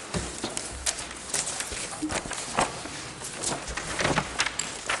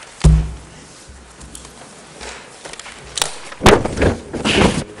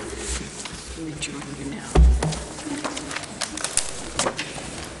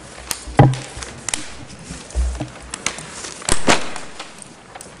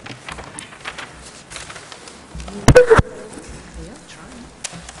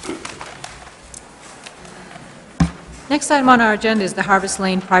 Next item on our agenda is the Harvest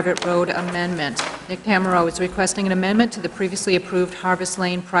Lane Private Road Amendment. Nick Tamaro is requesting an amendment to the previously approved Harvest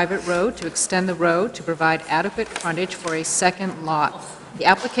Lane Private Road to extend the road to provide adequate frontage for a second lot. The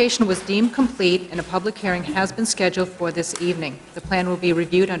application was deemed complete and a public hearing has been scheduled for this evening. The plan will be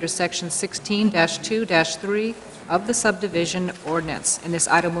reviewed under Section 16-2-3 of the subdivision ordinance, and this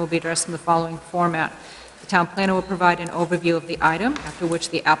item will be addressed in the following format. The town planner will provide an overview of the item, after which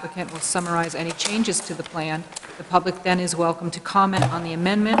the applicant will summarize any changes to the plan. The public then is welcome to comment on the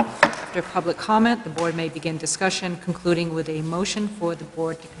amendment. After public comment, the board may begin discussion, concluding with a motion for the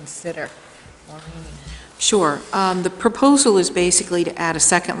board to consider. Maureen. Sure. The proposal is basically to add a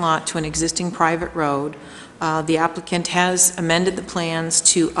second lot to an existing private road. The applicant has amended the plans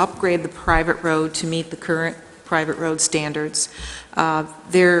to upgrade the private road to meet the current private road standards.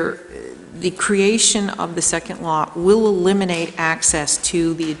 The creation of the second lot will eliminate access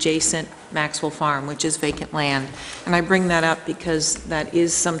to the adjacent Maxwell Farm, which is vacant land. And I bring that up because that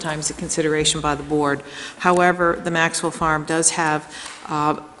is sometimes a consideration by the board. However, the Maxwell Farm does have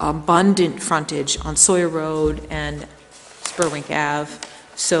abundant frontage on Sawyer Road and Spurwink Ave,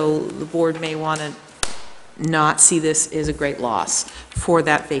 so the board may want to not see this as a great loss for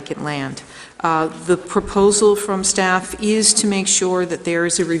that vacant land. The proposal from staff is to make sure that there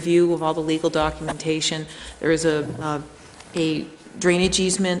is a review of all the legal documentation. There is a drainage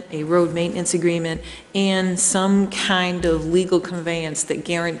easement, a road maintenance agreement, and some kind of legal conveyance that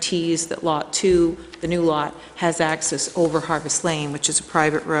guarantees that Lot 2, the new lot, has access over Harvest Lane, which is a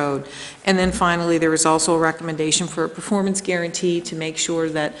private road. And then finally, there is also a recommendation for a performance guarantee to make sure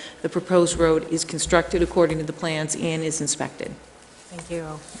that the proposed road is constructed according to the plans and is inspected. Thank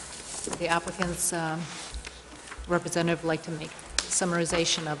you. The applicant's representative would like to make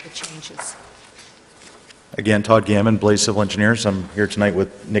summarization of the changes. Again, Todd Gammon, Blaze Civil Engineers. I'm here tonight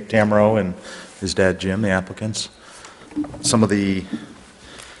with Nick Tamaro and his dad, Jim, the applicants. Some of the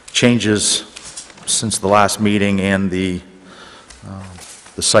changes since the last meeting and the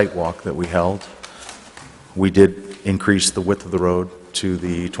site walk that we held, we did increase the width of the road to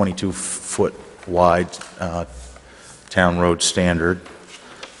the 22-foot wide town road standard.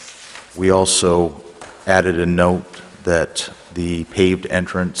 We also added a note that the paved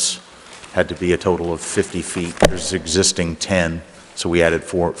entrance had to be a total of 50 feet. There's existing 10, so we added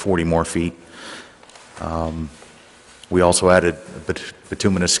 40 more feet. We also added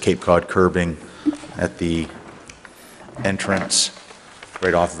bituminous Cape Cod curbing at the entrance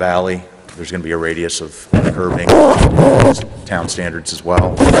right off Valley. There's going to be a radius of curbing, town standards as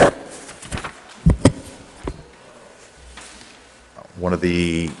well. One of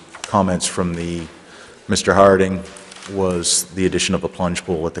the comments from Mr. Harding was the addition of a plunge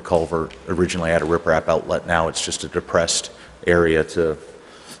pool at the culvert. Originally had a riprap outlet, now it's just a depressed area to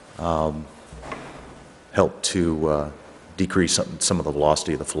help to decrease some of the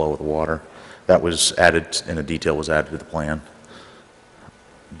velocity of the flow of the water. That was added, and a detail was added to the plan.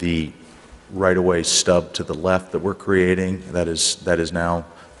 The right-of-way stub to the left that we're creating, that is now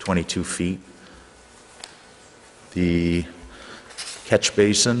 22 feet. The catch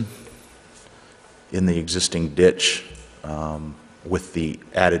basin in the existing ditch, with the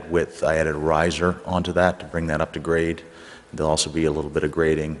added width, I added a riser onto that to bring that up to grade. There'll also be a little bit of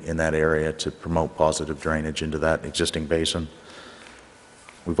grading in that area to promote positive drainage into that existing basin.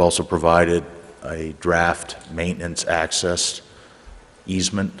 We've also provided a draft maintenance access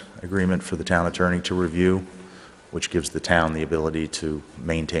easement agreement for the town attorney to review, which gives the town the ability to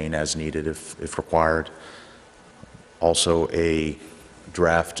maintain as needed if required. Also a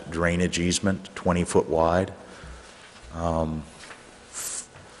draft drainage easement, 20-foot wide,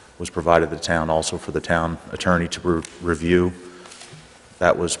 was provided to the town also for the town attorney to review.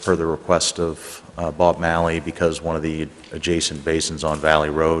 That was per the request of Bob Malley, because one of the adjacent basins on Valley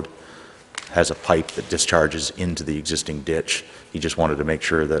Road has a pipe that discharges into the existing ditch. He just wanted to make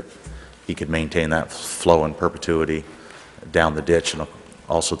sure that he could maintain that flow in perpetuity down the ditch, and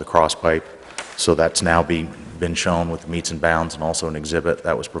also the cross pipe. So that's now been shown with meets and bounds, and also an exhibit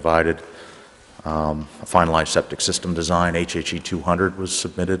that was provided. A finalized septic system design, HHE 200, was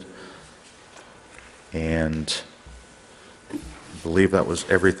submitted, and I believe that was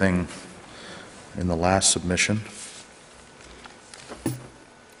everything in the last submission.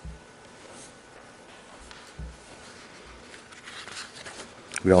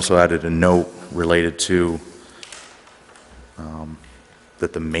 We also added a note related to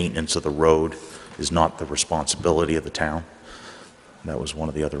that the maintenance of the road is not the responsibility of the town. That was one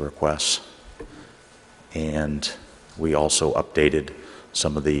of the other requests. And we also updated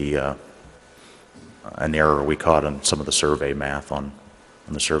some of the, an error we caught on some of the survey math on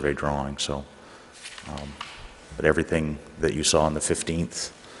the survey drawing. So, but everything that you saw on the 15th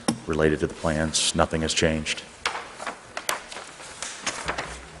related to the plans, nothing has changed.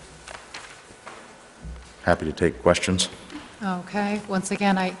 Happy to take questions. Okay, once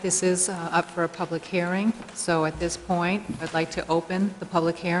again, this is up for a public hearing, so at this point, I'd like to open the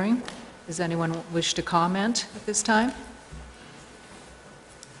public hearing. Does anyone wish to comment at this time?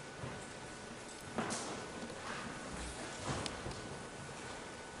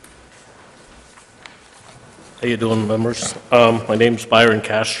 How you doing, members? My name's Byron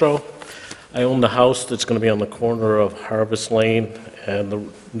Castro. I own the house that's going to be on the corner of Harvest Lane and the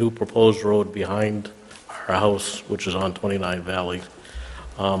new proposed road behind our house, which is on 29 Valley.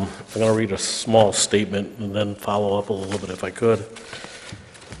 I'm going to read a small statement and then follow up a little bit if I could.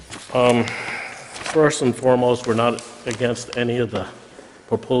 First and foremost, we're not against any of the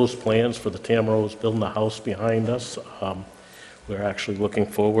proposed plans for the Tamrose building the house behind us. We're actually looking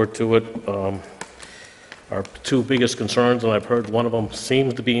forward to it. Our two biggest concerns, and I've heard one of them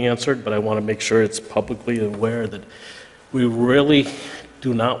seems to be answered, but I want to make sure it's publicly aware that we really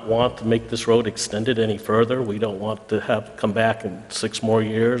do not want to make this road extended any further. We don't want to have come back in 6 more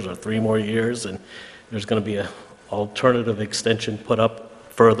years or 3 more years, and there's going to be an alternative extension put up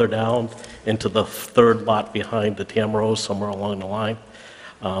further down into the third lot behind the Tamrose, somewhere along the line.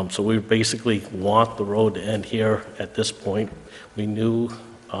 So we basically want the road to end here at this point. We knew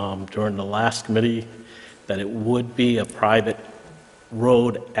during the last committee that it would be a private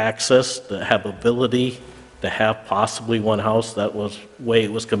road access to have ability to have possibly one house. That was the way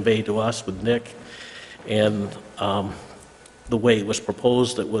it was conveyed to us with Nick. And the way it was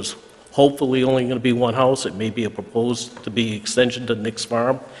proposed, it was hopefully only going to be one house. It may be proposed to be extension to Nick's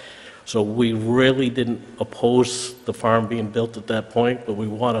farm. So we really didn't oppose the farm being built at that point, but we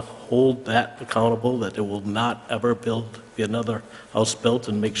want to hold that accountable, that there will not ever be another house built,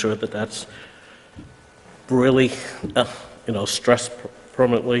 and make sure that that's really, stressed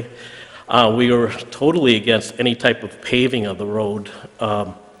permanently. We are totally against any type of paving of the road.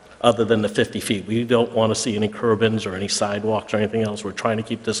 other than the 50 feet. We don't want to see any curb-ins or any sidewalks or anything else. We're trying to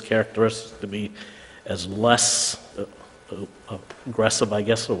keep this characteristic to be as less aggressive, I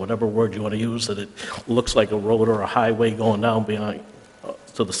guess, or whatever word you want to use, that it looks like a road or a highway going down behind,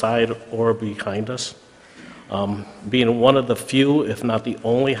 to the side or behind us. Being one of the few, if not the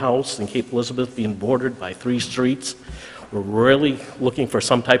only house in Cape Elizabeth being bordered by 3 streets, we're really looking for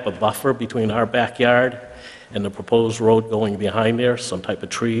some type of buffer between our backyard and the proposed road going behind there, some type of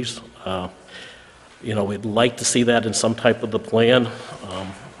trees. You know, we'd like to see that in some type of the plan.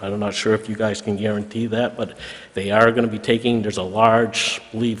 I'm not sure if you guys can guarantee that, but they are going to be taking, there's a large,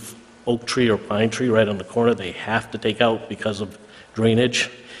 I believe, oak tree or pine tree right on the corner they have to take out because of drainage.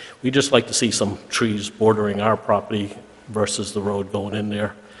 We'd just like to see some trees bordering our property versus the road going in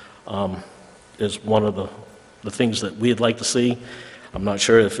there. Is one of the things that we'd like to see. I'm not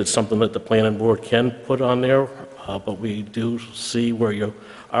sure if it's something that the planning board can put on there, but we do see where you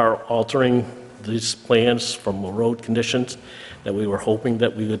are altering these plans from the road conditions, that we were hoping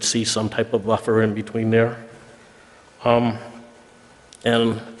that we would see some type of buffer in between there. And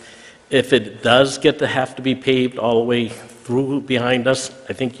if it does get to have to be paved all the way through behind us,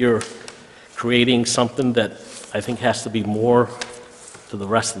 I think you're creating something that I think has to be more to the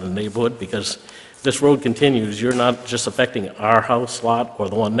rest of the neighborhood, because this road continues, you're not just affecting our house lot or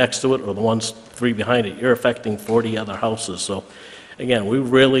the one next to it or the ones 3 behind it, you're affecting 40 other houses. So again, we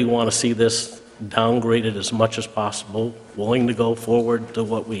really want to see this downgraded as much as possible, willing to go forward to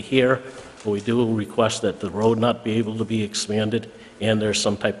what we hear, but we do request that the road not be able to be expanded and there's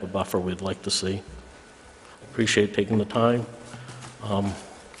some type of buffer we'd like to see. Appreciate taking the time. Like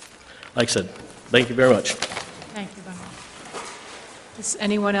I said, thank you very much. Thank you, Bernard. Does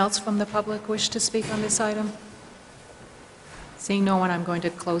anyone else from the public wish to speak on this item? Seeing no one, I'm going to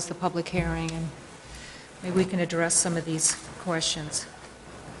close the public hearing, and maybe we can address some of these questions.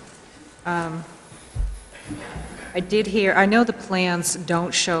 I did hear, I know the plans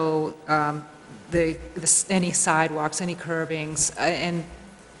don't show any sidewalks, any curbings, and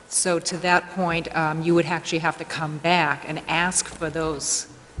so to that point, you would actually have to come back and ask for those,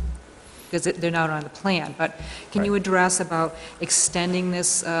 because they're not on the plan. But can you address about extending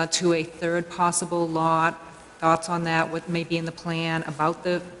this to a third possible lot? Thoughts on that, what may be in the plan, about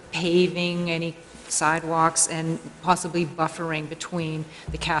the paving, any sidewalks, and possibly buffering between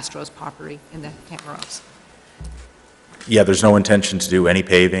the Castro's property and the Tamaros? Yeah, there's no intention to do any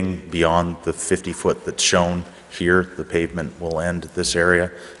paving beyond the 50-foot that's shown here. The pavement will end at this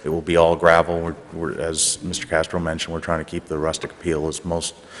area. It will be all gravel. As Mr. Castro mentioned, we're trying to keep the rustic appeal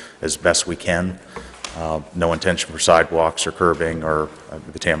as best we can. No intention for sidewalks or curbing, or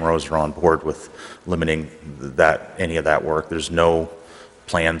the Tamaros are on board with limiting any of that work. There's no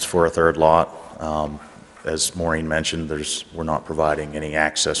plans for a third lot. As Maureen mentioned, we're not providing any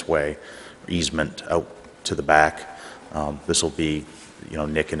access way or easement out to the back. This will be,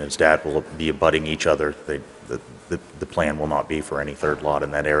 Nick and his dad will be abutting each other. The plan will not be for any third lot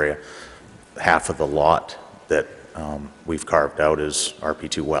in that area. Half of the lot that we've carved out is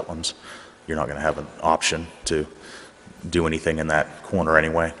RP2 wetlands. You're not going to have an option to do anything in that corner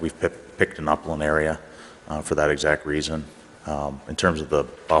anyway. We've picked an upland area for that exact reason. In terms of the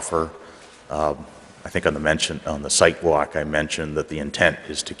buffer, I think on the site walk, I mentioned that the intent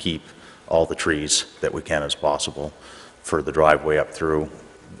is to keep all the trees that we can as possible for the driveway up through.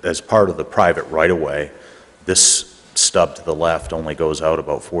 As part of the private right-of-way, this stub to the left only goes out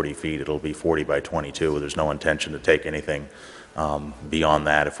about 40 feet. It'll be 40 by 22. There's no intention to take anything beyond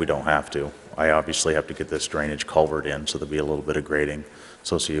that if we don't have to. I obviously have to get this drainage culvert in, so there'll be a little bit of grading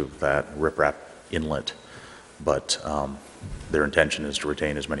associated with that riprap inlet, but their intention is to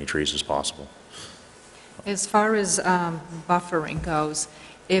retain as many trees as possible. As far as buffering goes,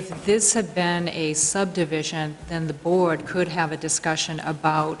 if this had been a subdivision, then the board could have a discussion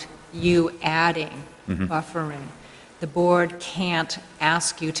about you adding buffering. The board can't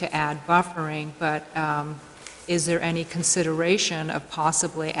ask you to add buffering, but is there any consideration of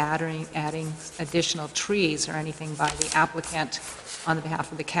possibly adding additional trees or anything by the applicant on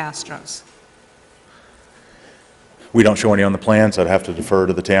behalf of the Castros? We don't show any on the plans. I'd have to defer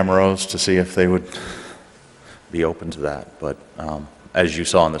to the Tamaros to see if they would be open to that. But as you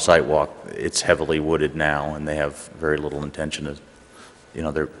saw on the site walk, it's heavily wooded now, and they have very little intention of,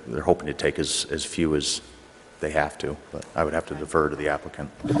 they're hoping to take as few as they have to, but I would have to defer to the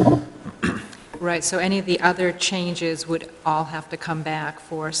applicant. Right, so any of the other changes would all have to come back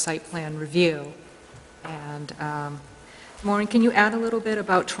for site plan review. And Maureen, can you add a little bit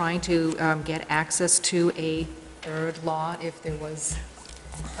about trying to get access to a third lot, if there was,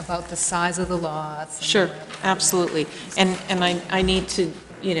 about the size of the lots? Sure, absolutely. And I need to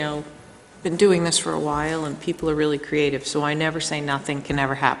been doing this for a while, and people are really creative, so I never say nothing can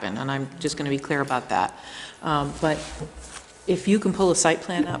never happen, and I'm just going to be clear about that. But if you can pull a site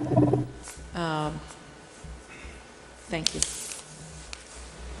plan up, thank you.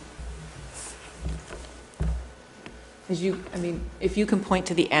 If you can point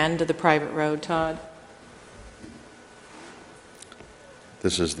to the end of the private road, Todd.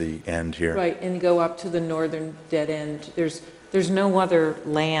 This is the end here. Right, and go up to the northern dead end. There's no other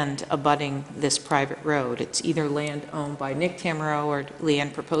land abutting this private road. It's either land owned by Nick Tamero or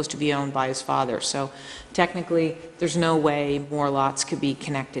land proposed to be owned by his father. So technically, there's no way more lots could be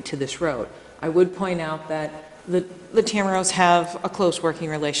connected to this road. I would point out that the Tameros have a close working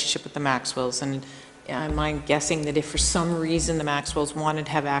relationship with the Maxwells, and I'm guessing that if for some reason the Maxwells wanted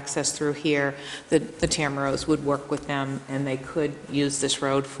to have access through here, the Tameros would work with them and they could use this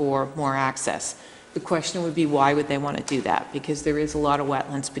road for more access. The question would be, why would they want to do that? Because there is a lot of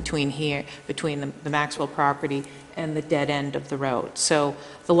wetlands between the Maxwell property and the dead end of the road. So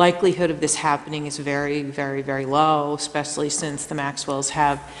the likelihood of this happening is very, very, very low, especially since the Maxwells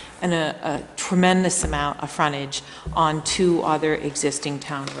have a tremendous amount of frontage on 2 other existing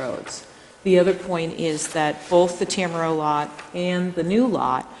town roads. The other point is that both the Tamero lot and the new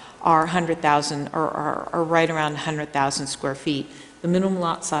lot are 100,000, or are right around 100,000 square feet. The minimum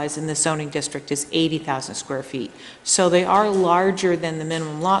lot size in the zoning district is 80,000 square feet. So they are larger than the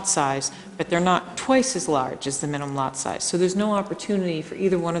minimum lot size, but they're not twice as large as the minimum lot size. So there's no opportunity for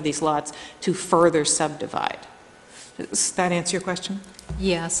either one of these lots to further subdivide. Does that answer your question?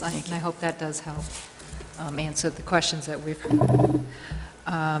 Yes, I hope that does help answer the questions that we've heard.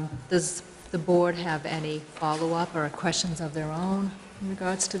 Does the board have any follow-up or questions of their own in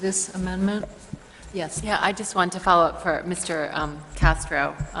regards to this amendment? Yes. Yeah, I just wanted to follow up for Mr.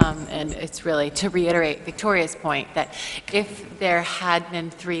 Castro, and it's really to reiterate Victoria's point that if there had been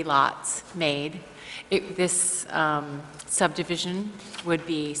 3 lots made, this subdivision would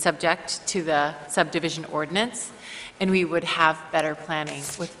be subject to the subdivision ordinance, and we would have better planning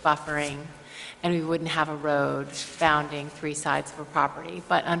with buffering, and we wouldn't have a road bounding 3 sides of a property.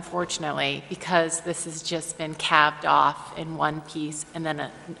 But unfortunately, because this has just been calved off in one piece and then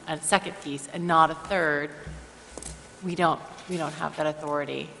a second piece and not a third, we don't have that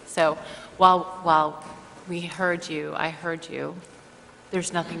authority. So while we heard you, I heard you,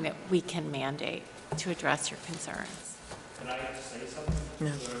 there's nothing that we can mandate to address your concerns. Can I say something?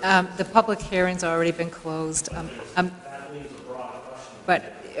 No. The public hearing's already been closed. That leaves a broad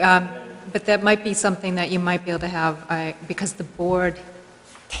question. But that might be something that you might be able to have, because the board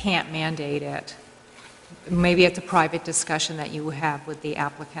can't mandate it. Maybe it's a private discussion that you have with the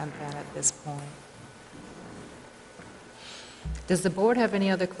applicant then at this point. Does the board have any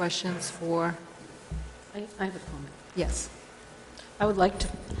other questions for? I have a comment. Yes. I would like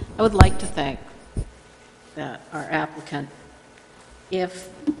to think that our applicant,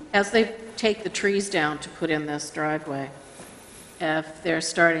 as they take the trees down to put in this driveway, if they're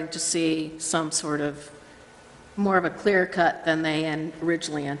starting to see some sort of more of a clear cut than they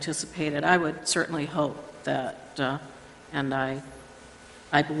originally anticipated, I would certainly hope that, and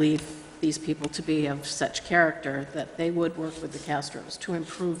I believe these people to be of such character, that they would work with the Castros to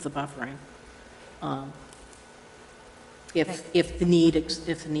improve the buffering if the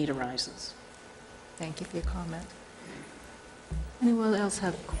need arises. Thank you for your comment. Anyone else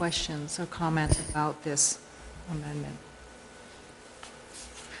have questions or comments about this amendment?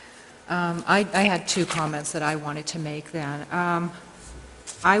 I had 2 comments that I wanted to make then.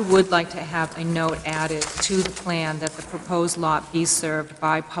 I would like to have a note added to the plan that the proposed lot be served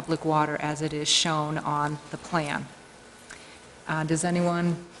by public water as it is shown on the plan. Does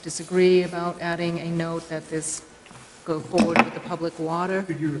anyone disagree about adding a note that this go forward with the public water?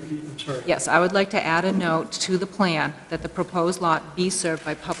 Could you repeat? I'm sorry. Yes, I would like to add a note to the plan that the proposed lot be served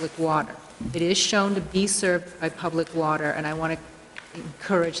by public water. It is shown to be served by public water, and I want to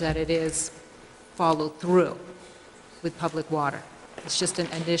encourage that it is followed through with public water. It's just an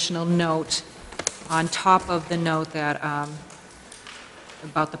additional note on top of the note that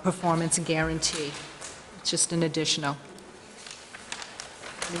about the performance guarantee. It's just an additional.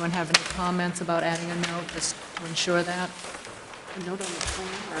 Anyone have any comments about adding a note just to ensure that? A note on the plan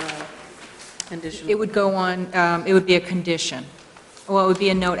or a condition? It would go on, it would be a condition. Well, it would be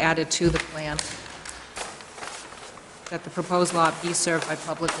a note added to the plan that the proposed lot be served by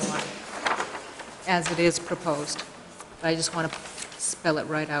public water as it is proposed. But I just want to spell it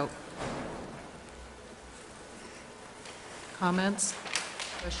right out. Comments?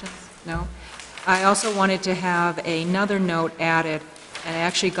 Questions? No? I also wanted to have another note added, and I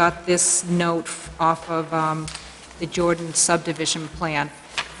actually got this note off of the Jordan subdivision plan.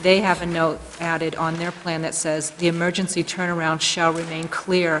 they have a note added on their plan that says, "The emergency turnaround shall remain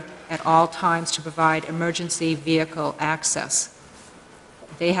clear at all times to provide emergency vehicle access."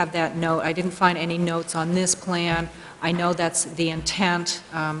 They have that note. I didn't find any notes on this plan. I know that's the intent.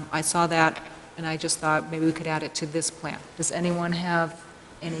 I saw that, and I just thought maybe we could add it to this plan. Does anyone have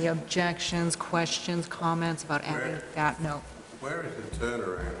any objections, questions, comments about adding that note? Where is the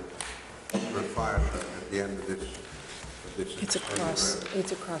turnaround for a fire truck at the end of this? It's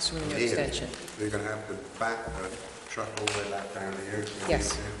across from the Here. extension. So you're going to have to back the truck all the way back down here? to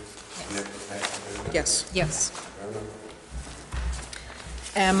Yes. get in, and then protect it? Yes. Yes. Fair enough.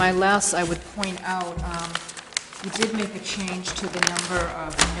 And my last, I would point out, you did make a change to the number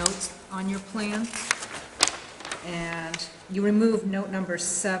of notes on your plan, and you removed note number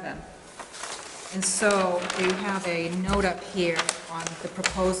 7. And so you have a note up here on the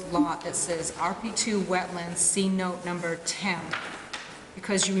proposed lot that says RP2 wetlands, see note number 10.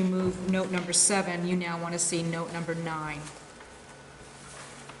 Because you removed note number 7, you now want to see note number 9.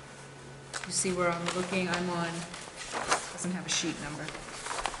 You see where I'm looking? I'm on, doesn't have a sheet number.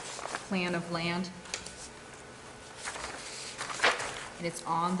 Plan of land. And it's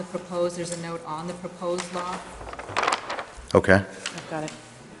on the proposed, there's a note on the proposed lot. Okay. I've got it.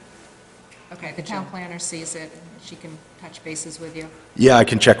 Okay, the town planner sees it, and she can touch bases with you. Yeah, I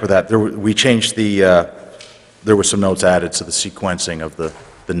can check with that. We changed the, there were some notes added, so the sequencing of the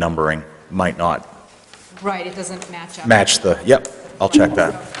numbering might not Right, it doesn't match up. match the, yep, I'll check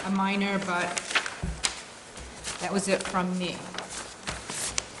that. A minor, but that was it from me.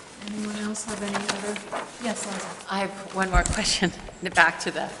 Anyone else have any other? Yes, Liza. I have one more question, back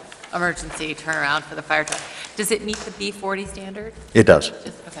to the emergency turnaround for the fire truck. Does it meet the B40 standard? It does.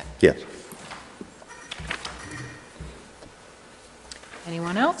 Okay. Yes.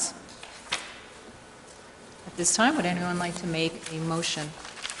 Anyone else? At this time, would anyone like to make a motion?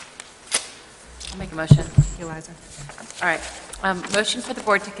 I'll make a motion. Thank you, Liza. All right. Motion for the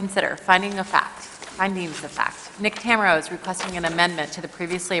board to consider findings of fact. Nick Tamaro is requesting an amendment to the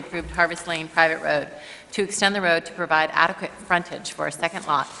previously approved Harvest Lane private road to extend the road to provide adequate frontage for a second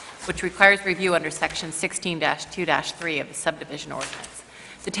lot, which requires review under Section 16-2-3 of the subdivision ordinance.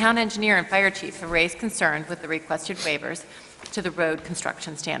 The town engineer and fire chief have raised concern with the requested waivers to the road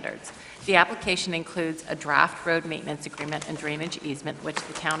construction standards. The application includes a draft road maintenance agreement and drainage easement, which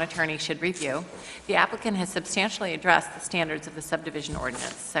the town attorney should review. The applicant has substantially addressed the standards of the subdivision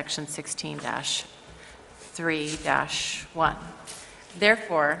ordinance, Section 16-3-1.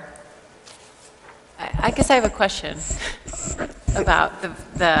 Therefore, I guess I have a question about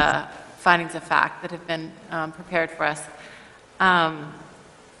the findings of fact that have been prepared for us.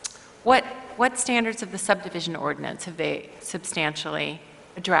 What standards of the subdivision ordinance have they substantially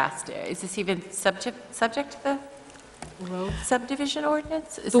addressed? Is this even subject to the road subdivision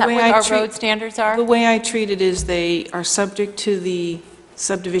ordinance? Is that what our road standards are? The way I treat it is they are subject to the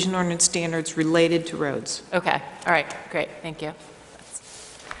subdivision ordinance standards related to roads. Okay, all right, great, thank you.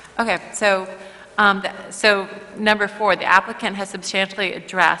 Okay, so number 4, the applicant has substantially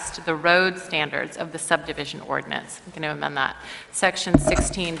addressed the road standards of the subdivision ordinance. I'm going to amend that. Section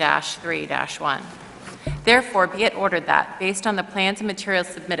 16-3-1. Therefore, be it ordered that, based on the plans and materials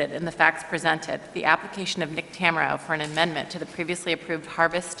submitted and the facts presented, the application of Nick Tamaro for an amendment to the previously approved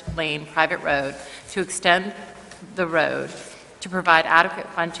Harvest Lane private road to extend the road to provide adequate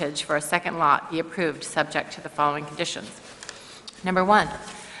frontage for a second lot be approved, subject to the following conditions. Number 1,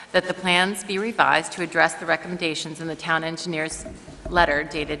 that the plans be revised to address the recommendations in the town engineer's letter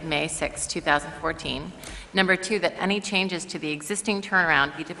dated May 6, 2014. Number 2, that any changes to the existing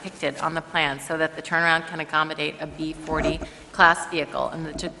turnaround be depicted on the plan so that the turnaround can accommodate a B40 class vehicle and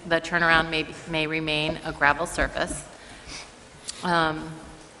the turnaround may remain a gravel surface.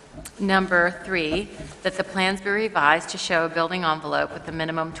 Number 3, that the plans be revised to show a building envelope with a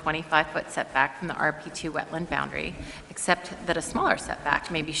minimum 25-foot setback from the RP2 wetland boundary, except that a smaller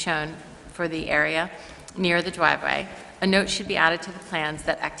setback may be shown for the area near the driveway. A note should be added to the plans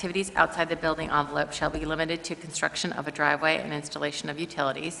that activities outside the building envelope shall be limited to construction of a driveway and installation of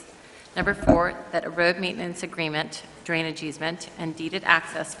utilities. Number 4, that a road maintenance agreement, drainage easement, and deeded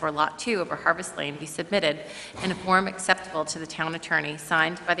access for Lot 2 over Harvest Lane be submitted in a form acceptable to the town attorney,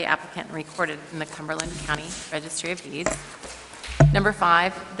 signed by the applicant and recorded in the Cumberland County Registry of Deeds. Number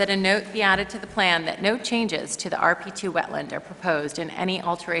 5, that a note be added to the plan that no changes to the RP2 wetland are proposed in any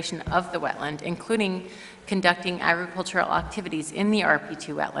alteration of the wetland, including conducting agricultural activities in the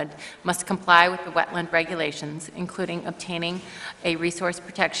RP2 wetland, must comply with the wetland regulations, including obtaining a resource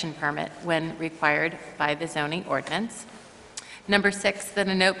protection permit when required by the zoning ordinance. Number 6, that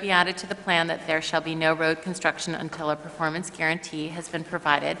a note be added to the plan that there shall be no road construction until a performance guarantee has been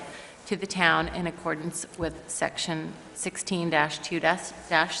provided to the town in accordance with Section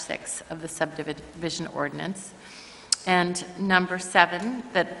 16-2-6 of the subdivision ordinance. And number 7,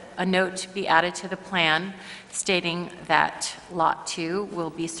 that a note be added to the plan stating that Lot 2 will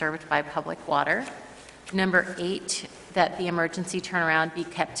be served by public water. Number 8, that the emergency turnaround be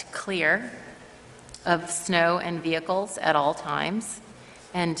kept clear of snow and vehicles at all times.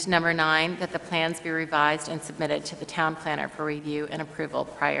 And number 9, that the plans be revised and submitted to the town planner for review and approval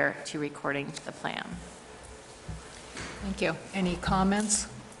prior to recording the plan. Thank you. Any comments?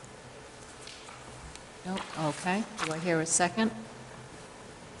 No? Okay. Do I hear a second?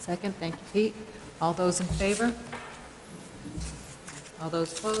 Second. Thank you, Pete. All those in favor? All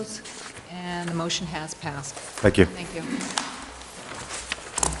those opposed? And the motion has passed. Thank you. Thank you.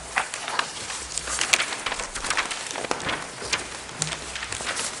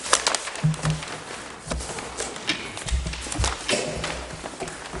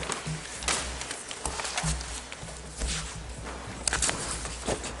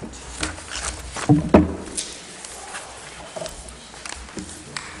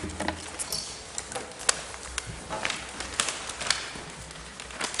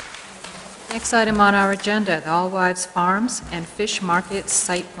 Next item on our agenda, the All Wives Farms and Fish Market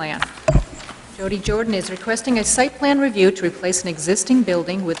Site Plan. Jody Jordan is requesting a site plan review to replace an existing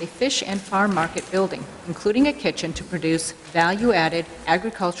building with a fish and farm market building, including a kitchen to produce value-added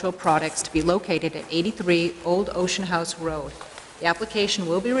agricultural products to be located at 83 Old Ocean House Road. The application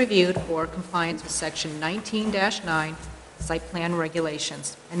will be reviewed for compliance with Section 19-9 Site Plan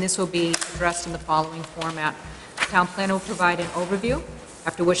Regulations, and this will be addressed in the following format. The town planner will provide an overview,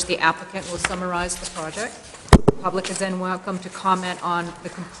 after which the applicant will summarize the project. The public is then welcome to comment on the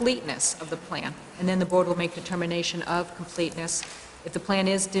completeness of the plan, and then the board will make determination of completeness. If the plan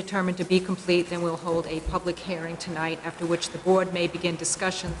is determined to be complete, then we'll hold a public hearing tonight, after which the board may begin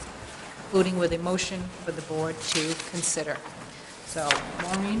discussions, including with a motion for the board to consider. So,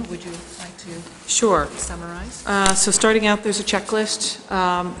 Maureen, would you like to Sure. summarize? So starting out, there's a checklist.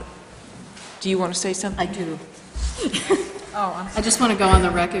 Do you want to say something? I do. Oh, I just want to go on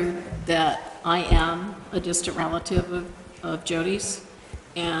the record that I am a distant relative of Jody's,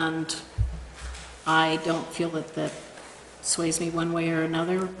 and I don't feel that sways me one way or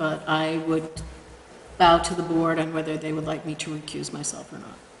another, but I would bow to the board on whether they would like me to recuse myself or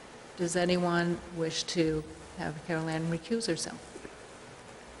not. Does anyone wish to have Carol Ann recuse herself?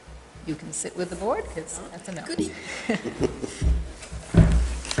 You can sit with the board, because that's a no.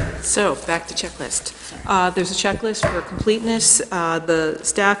 So, back to checklist. There's a checklist for completeness. The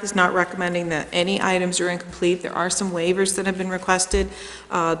staff is not recommending that any items are incomplete. There are some waivers that have been requested.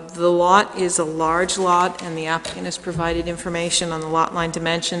 The lot is a large lot, and the applicant has provided information on the lot line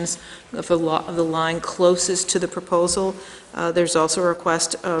dimensions of the line closest to the proposal. There's also a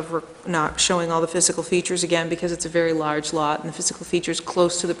request of not showing all the physical features, again, because it's a very large lot, and the physical features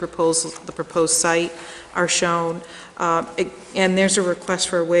close to the proposed site are shown. And there's a request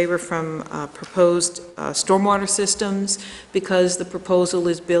for a waiver from proposed stormwater systems, because the proposal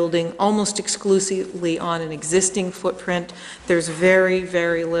is building almost exclusively on an existing footprint. There's very,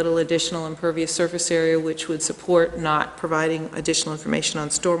 very little additional impervious surface area, which would support not providing additional information on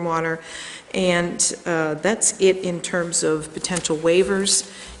stormwater. And that's it in terms of potential waivers.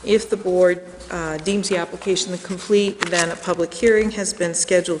 If the board deems the application complete, then a public hearing has been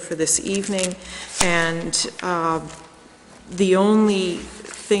scheduled for this evening, and the only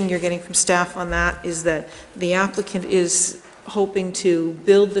thing you're getting from staff on that is that the applicant is hoping to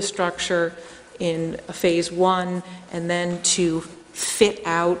build the structure in phase 1 and then to fit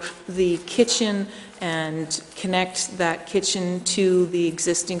out the kitchen and connect that kitchen to the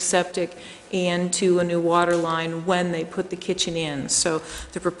existing septic and to a new water line when they put the kitchen in. So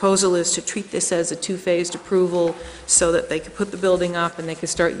the proposal is to treat this as a two-phased approval so that they could put the building up and they could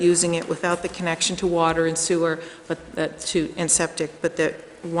start using it without the connection to water and sewer and septic, but that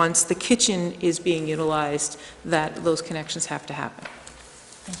once the kitchen is being utilized, that those connections have to happen.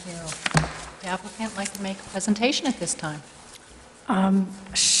 Thank you. The applicant like to make a presentation at this time.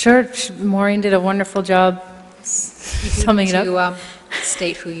 Sure. Maureen did a wonderful job summing it up. To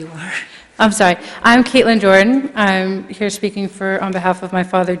state who you are. I'm sorry. I'm Caitlin Jordan. I'm here speaking on behalf of my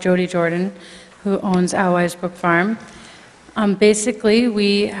father, Jody Jordan, who owns Alwise Brook Farm. Basically,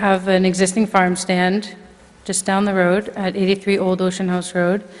 we have an existing farm stand just down the road at 83 Old Ocean House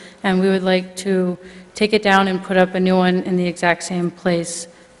Road, and we would like to take it down and put up a new one in the exact same place,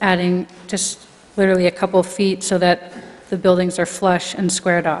 adding just literally a couple feet so that the buildings are flush and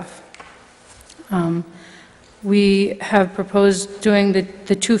squared off. We have proposed doing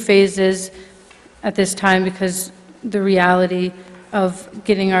the two phases at this time because the reality of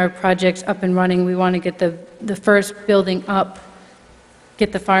getting our projects up and running, we want to get the first building up,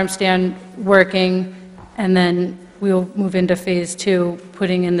 get the farm stand working, and then we'll move into phase two,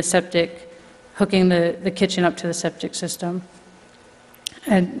 putting in the septic, hooking the kitchen up to the septic system.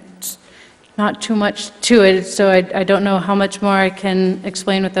 And it's not too much to it, so I don't know how much more I can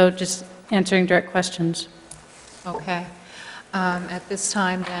explain without just answering direct questions. Okay. At this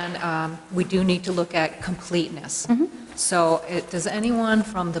time, then, we do need to look at completeness. So does anyone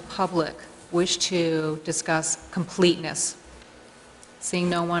from the public wish to discuss completeness? Seeing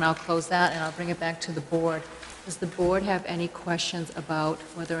no one, I'll close that, and I'll bring it back to the board. Does the board have any questions about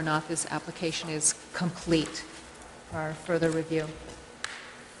whether or not this application is complete for further review?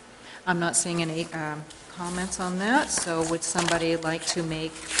 I'm not seeing any comments on that, so would somebody like to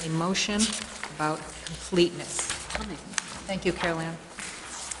make a motion about completeness? Thank you, Carol Ann.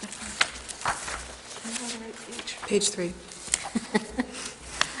 Page 3.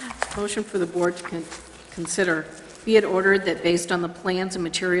 Motion for the board to consider, be it ordered that based on the plans and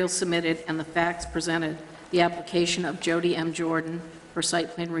materials submitted and the facts presented, the application of Jody M. Jordan for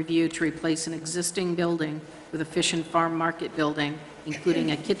site plan review to replace an existing building with a fish and farm market building,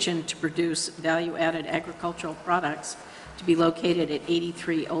 including a kitchen to produce value-added agricultural products, to be located at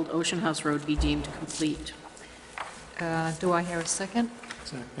 83 Old Ocean House Road, be deemed complete. Do I hear a second?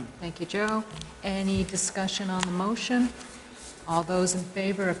 Second. Thank you, Joe. Any discussion on the motion? All those in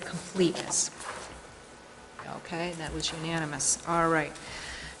favor of completeness? Okay, that was unanimous. All right.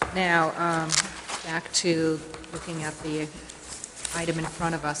 Now, back to looking at the item in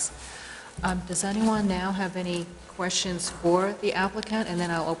front of us. Does anyone now have any questions for the applicant? And then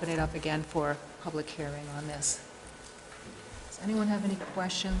I'll open it up again for public hearing on this. Does anyone have any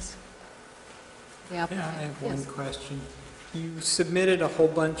questions? The applicant? Yeah, I have Yes. one question. You submitted a whole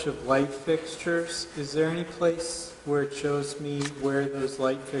bunch of light fixtures. Is there any place where it shows me where those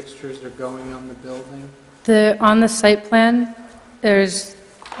light fixtures are going on the building? On the site plan, there's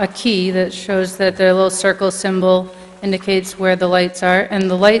a key that shows that the little circle symbol indicates where the lights are. And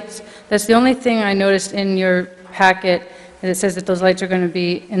the lights, that's the only thing I noticed in your packet, that it says that those lights are going to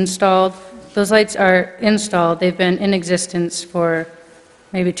be installed. Those lights are installed. They've been in existence for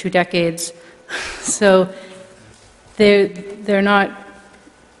maybe 2 decades. So they're not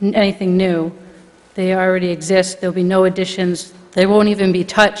anything new. They already exist. There'll be no additions. They won't even be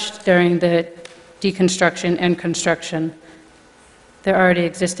touched during the deconstruction and construction. They're already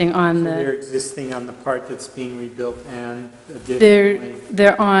existing on They're the, existing on the part that's being rebuilt and additionally...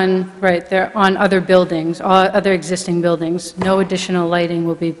 they're on other buildings, all other existing buildings. No additional lighting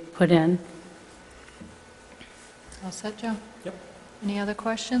will be put in. All set, Joe? Yep. Any other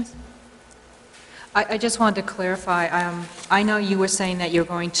questions? I just wanted to clarify, I know you were saying that you're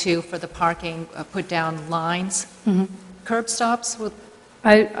going to, for the parking, put down lines. Curb stops?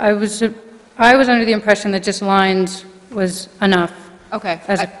 I was under the impression that just lines was enough. Okay.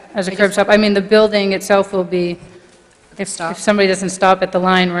 As a curb stop. I mean, the building itself will be, if somebody doesn't stop at the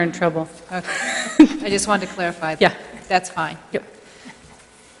line, we're in trouble. Okay. I just wanted to clarify. Yeah. That's fine. Yep.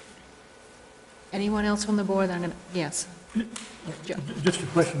 Anyone else from the board? Yes. Joe. Just a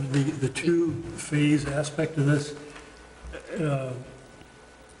question, the two-phase aspect of this,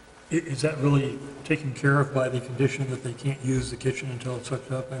 is that really taken care of by the condition that they can't use the kitchen until it's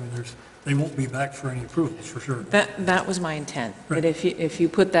hooked up? I mean, they won't be back for any approvals, for sure. That was my intent. Right. That if you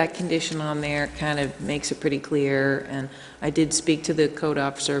put that condition on there, it kind of makes it pretty clear, and I did speak to the code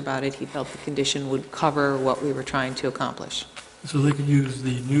officer about it. He felt the condition would cover what we were trying to accomplish. So they can use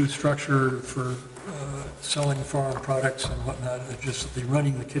the new structure for selling farm products and whatnot, it's just that the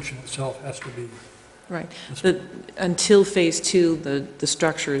running the kitchen itself has to be... Right. Until Phase 2, the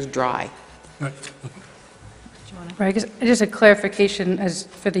structure is dry. Right. Right, just a clarification as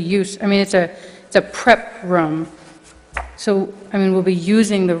for the use. I mean, it's a prep room. So, I mean, we'll be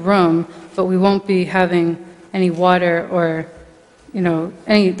using the room, but we won't be having any water or,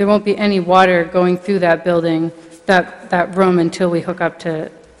 there won't be any water going through that building, that room until we hook up to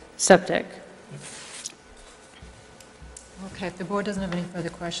septic. Okay, if the board doesn't have any further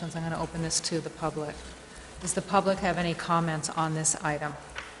questions, I'm going to open this to the public. Does the public have any comments on this item?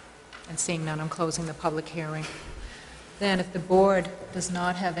 And seeing none, I'm closing the public hearing. Then, if the board does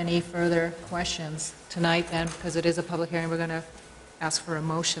not have any further questions tonight, then, because it is a public hearing, we're going to ask for a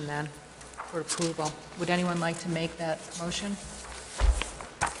motion then for approval. Would anyone like to make that motion?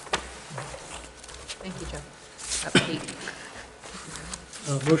 Thank you, Joe. Pete.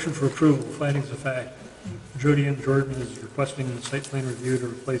 Motion for approval, findings of fact. Jody M. Jordan is requesting the site plan review to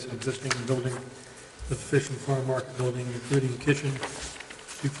replace an existing building with fish and farm market building, including kitchen,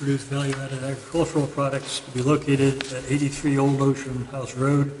 to produce value-added agricultural products to be located at 83 Old Ocean House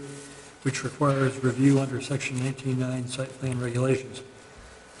Road, which requires review under Section 19.9 Site Plan Regulations.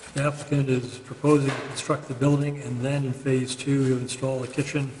 The applicant is proposing to construct the building and then in Phase 2 to install a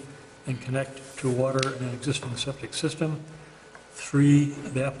kitchen and connect to water and an existing septic system. 3,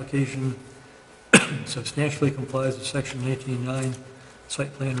 the application substantially complies with Section 19.9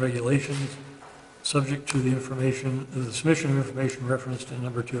 Site Plan Regulations, subject to the submission of information referenced in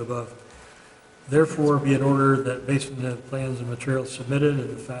number 2 above. Therefore, be it ordered that based on the plans and materials submitted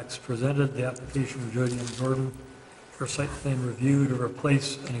and the facts presented, the application of Jody M. Jordan for site plan review to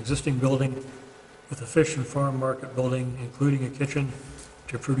replace an existing building with a fish and farm market building, including a kitchen,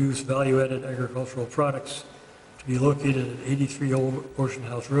 to produce value-added agricultural products to be located at 83 Old Ocean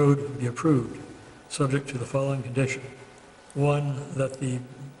House Road be approved, subject to the following condition. 1, that the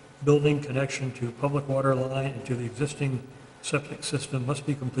building connection to public water line and to the existing septic system must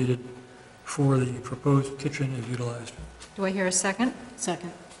be completed before the proposed kitchen is utilized. Do I hear a second?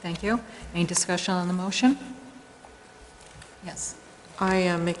 Second. Thank you. Any discussion on the motion? Yes. I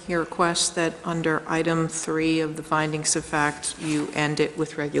am making a request that under item 3 of the findings of fact, you end it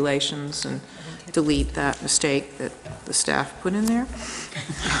with regulations and delete that mistake that the staff put in there.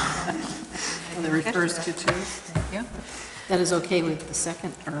 Well, it refers to 2. Thank you. That is okay with the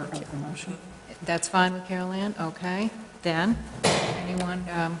second or of the motion? That's fine with Carol Ann? Okay. Then, anyone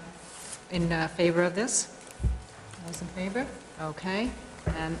in favor of this? Those in favor? Okay.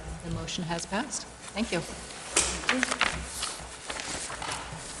 And the motion has passed. Thank you. Thank you.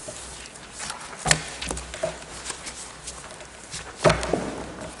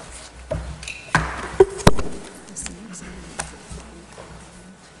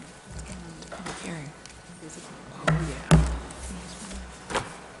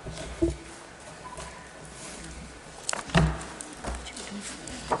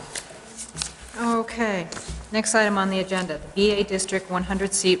 Okay, next item on the agenda, the BA District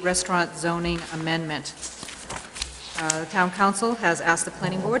 100-seat restaurant zoning amendment. The Town Council has asked the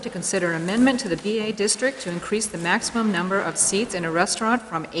Planning Board to consider an amendment to the BA District to increase the maximum number of seats in a restaurant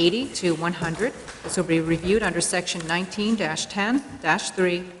from 80 to 100. This will be reviewed under Section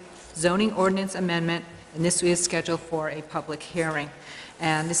 19-10-3 zoning ordinance amendment, and this is scheduled for a public hearing.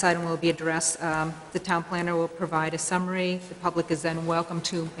 And this item will be addressed, the town planner will provide a summary. The public is then welcome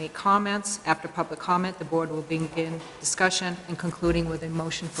to make comments. After public comment, the board will begin discussion and concluding with a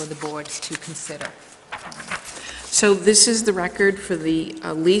motion for the board to consider. So this is the record for the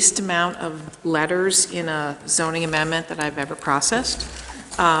least amount of letters in a zoning amendment that I've ever processed.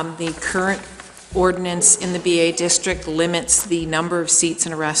 The current ordinance in the BA district limits the number of seats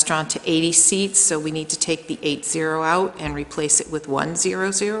in a restaurant to 80 seats, so we need to take the 80 out and replace it with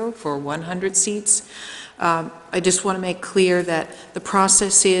 100 for 100 seats. I just want to make clear that the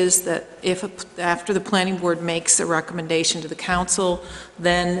process is that after the planning board makes a recommendation to the council,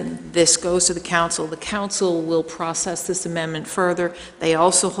 then this goes to the council. The council will process this amendment further. They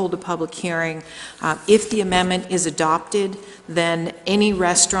also hold a public hearing. If the amendment is adopted, then any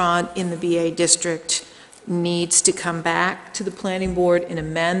restaurant in the BA district needs to come back to the planning board and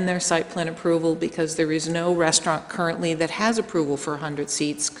amend their site plan approval, because there is no restaurant currently that has approval for 100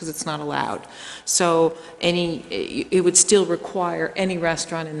 seats because it's not allowed. So it would still require any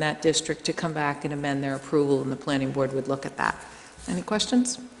restaurant in that district to come back and amend their approval, and the planning board would look at that. Any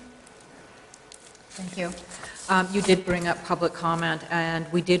questions? Thank you. You did bring up public comment, and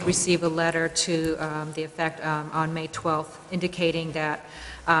we did receive a letter to the effect on May 12th indicating that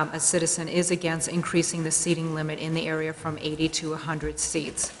a citizen is against increasing the seating limit in the area from 80 to 100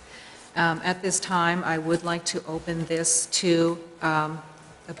 seats. At this time, I would like to open this to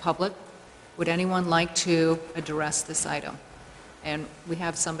the public. Would anyone like to address this item? And we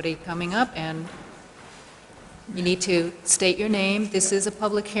have somebody coming up, and you need to state your name. This is a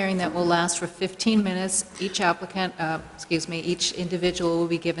public hearing that will last for 15 minutes. Each applicant, each individual will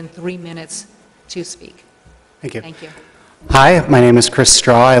be given 3 minutes to speak. Thank you. Thank you. Hi, my name is Chris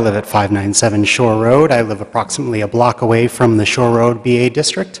Straw. I live at 597 Shore Road. I live approximately a block away from the Shore Road BA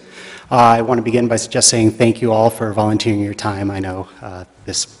district. I want to begin by just saying thank you all for volunteering your time. I know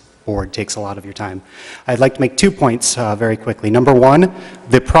this board takes a lot of your time. I'd like to make 2 points very quickly. Number one,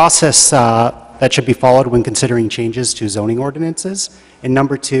 the process that should be followed when considering changes to zoning ordinances. And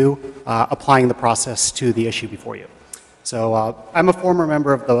number two, applying the process to the issue before you. So I'm a former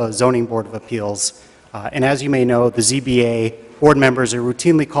member of the Zoning Board of Appeals. And as you may know, the ZBA board members are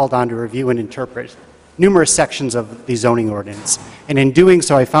routinely called on to review and interpret numerous sections of the zoning ordinance. And in doing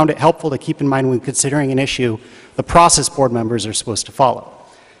so, I found it helpful to keep in mind when considering an issue the process board members are supposed to follow.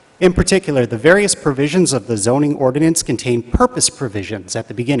 In particular, the various provisions of the zoning ordinance contain purpose provisions at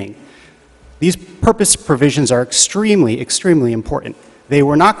the beginning. These purpose provisions are extremely, extremely important. They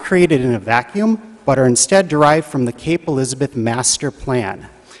were not created in a vacuum, but are instead derived from the Cape Elizabeth Master Plan,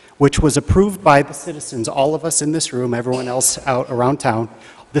 which was approved by the citizens, all of us in this room, everyone else out around town.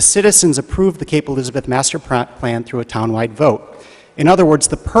 The citizens approved the Cape Elizabeth Master Plan through a townwide vote. In other words,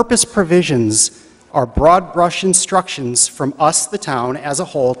 the purpose provisions are broad brush instructions from us, the town, as a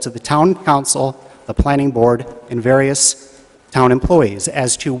whole, to the town council, the planning board, and various town employees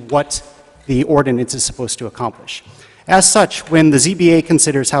as to what the ordinance is supposed to accomplish. As such, when the ZBA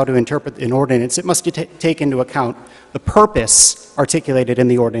considers how to interpret an ordinance, it must take into account the purpose articulated in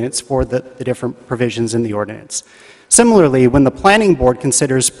the ordinance for the different provisions in the ordinance. Similarly, when the planning board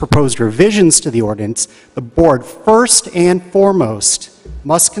considers proposed revisions to the ordinance, the board first and foremost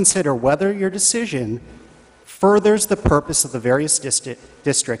must consider whether your decision furthers the purpose of the various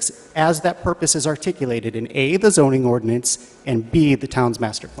districts as that purpose is articulated in A, the zoning ordinance, and B, the town's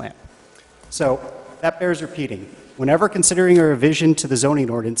master plan. So that bears repeating. Whenever considering a revision to the zoning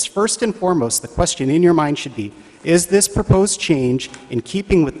ordinance, first and foremost, the question in your mind should be, is this proposed change in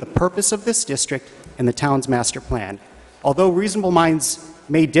keeping with the purpose of this district and the town's master plan? Although reasonable minds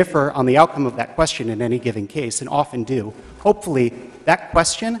may differ on the outcome of that question in any given case, and often do, hopefully that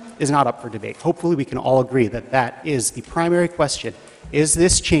question is not up for debate. Hopefully we can all agree that that is the primary question. Is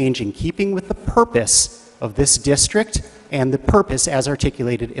this change in keeping with the purpose of this district and the purpose as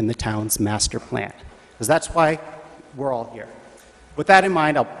articulated in the town's master plan? Because that's why we're all here. With that in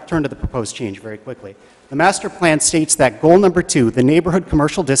mind, I'll turn to the proposed change very quickly. The master plan states that goal number 2, the neighborhood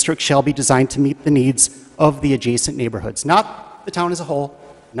commercial district shall be designed to meet the needs of the adjacent neighborhoods, not the town as a whole,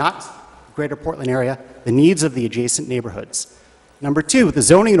 not the greater Portland area, the needs of the adjacent neighborhoods. Number 2, the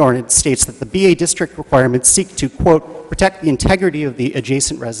zoning ordinance states that the BA district requirements seek to, quote, protect the integrity of the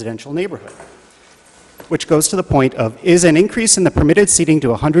adjacent residential neighborhood, which goes to the point of, is an increase in the permitted seating to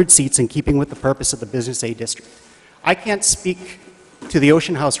 100 seats in keeping with the purpose of the Business A district? I can't speak to the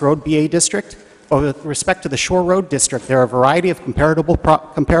Ocean House Road BA district, but with respect to the Shore Road district, there are a variety of comparable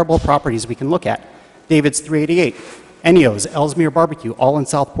properties we can look at. David's 388, Enio's, Ellesmere Barbecue, all in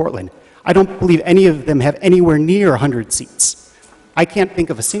South Portland. I don't believe any of them have anywhere near 100 seats. I can't think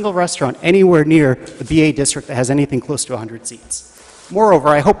of a single restaurant anywhere near the BA district that has anything close to 100 seats. Moreover,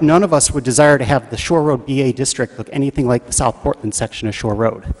 I hope none of us would desire to have the Shore Road BA district look anything like the South Portland section of Shore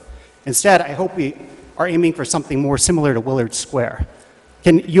Road. Instead, I hope we are aiming for something more similar to Willard Square.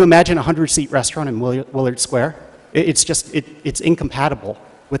 Can you imagine a 100-seat restaurant in Willard Square? It's incompatible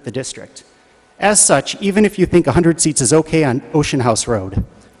with the district. As such, even if you think 100 seats is okay on Ocean House Road,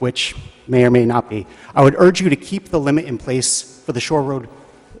 which may or may not be, I would urge you to keep the limit in place for the Shore Road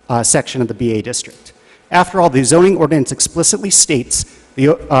section of the BA district. After all, the zoning ordinance explicitly states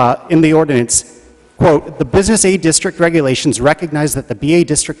in the ordinance, quote, the Business A district regulations recognize that the BA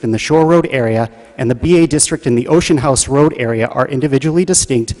district in the Shore Road area and the BA district in the Ocean House Road area are individually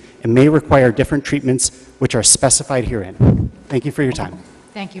distinct and may require different treatments which are specified herein. Thank you for your time.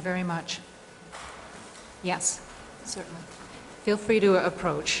 Thank you very much. Yes, certainly. Feel free to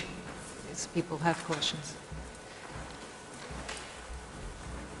approach if people have questions.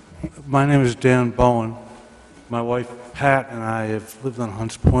 My name is Dan Bowen. My wife Pat and I have lived on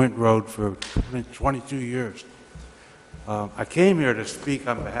Hunts Point Road for 22 years. I came here to speak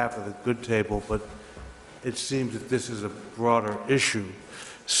on behalf of the Good Table, but it seems that this is a broader issue.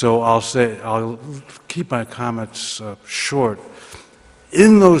 So I'll keep my comments short.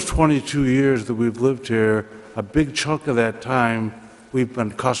 In those 22 years that we've lived here, a big chunk of that time, we've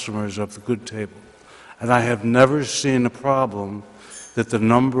been customers of the Good Table. And I have never seen a problem that the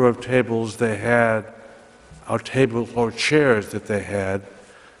number of tables they had, or tables or chairs that they had,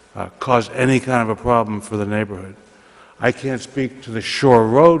 caused any kind of a problem for the neighborhood. I can't speak to the Shore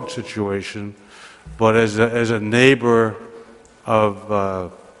Road situation, but as a neighbor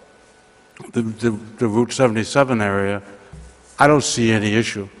of the Route 77 area, I don't see any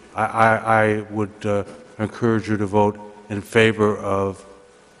issue. I would encourage you to vote in favor of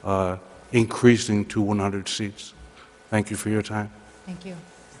increasing to 100 seats. Thank you for your time. Thank you.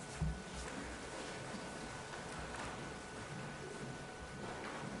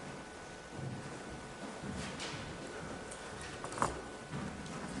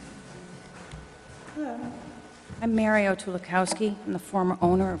 I'm Mary Otulakowski. I'm the former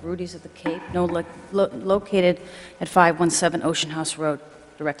owner of Rudy's at the Cape, located at 517 Ocean House Road,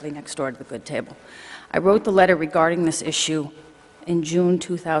 directly next door to the Good Table. I wrote the letter regarding this issue in June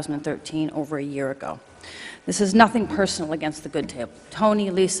 2013, over a year ago. This is nothing personal against the Good Table.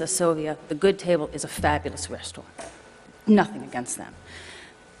 Tony, Lisa, Sylvia, the Good Table is a fabulous restaurant. Nothing against them.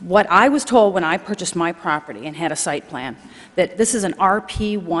 What I was told when I purchased my property and had a site plan, that this is an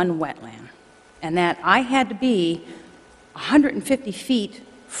RP1 wetland, and that I had to be 150 feet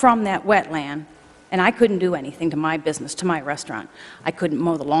from that wetland, and I couldn't do anything to my business, to my restaurant. I couldn't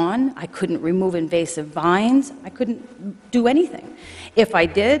mow the lawn, I couldn't remove invasive vines, I couldn't do anything. If I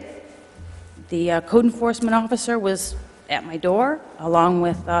did, the code enforcement officer was at my door, along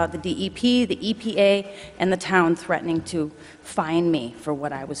with the DEP, the EPA, and the town threatening to fine me for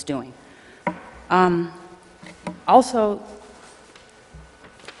what I was doing. Also,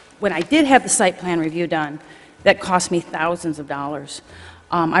 when I did have the site plan review done, that cost me thousands of dollars.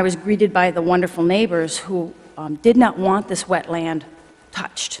 I was greeted by the wonderful neighbors who did not want this wetland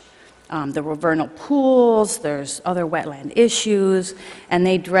touched. There were vernal pools, there's other wetland issues, and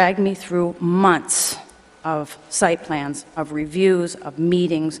they dragged me through months of site plans, of reviews, of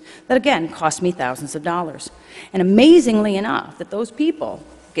meetings, that again cost me thousands of dollars. And amazingly enough, that those people,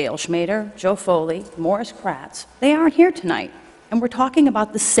 Gail Schmader, Joe Foley, Morris Kratz, they aren't here tonight. And we're talking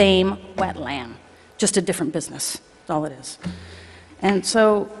about the same wetland, just a different business. That's all it is. And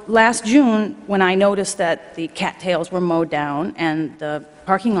so last June, when I noticed that the cattails were mowed down and the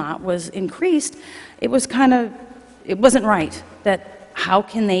parking lot was increased, it wasn't right. That how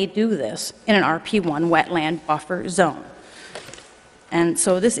can they do this in an RP1 wetland buffer zone? And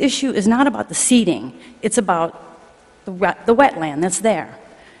so this issue is not about the seeding, it's about the wetland that's there.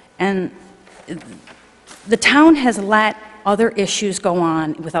 And the town has let other issues go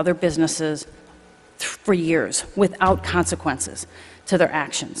on with other businesses for years without consequences to their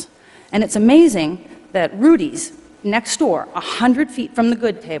actions. And it's amazing that Rudy's next door, 100 feet from the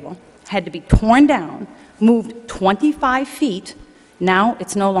good table, had to be torn down, moved 25 feet. Now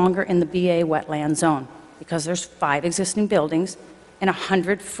it's no longer in the BA wetland zone because there's 5 existing buildings in a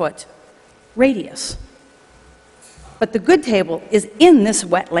 100-foot radius. But the good table is in this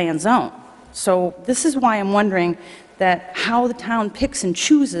wetland zone. So this is why I'm wondering that how the town picks and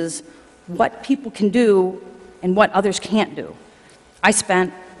chooses what people can do and what others can't do. I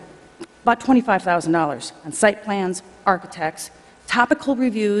spent about $25,000 on site plans, architects, topical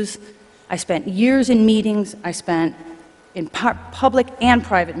reviews. I spent years in meetings. I spent in public and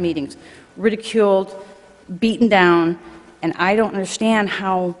private meetings, ridiculed, beaten down, and I don't understand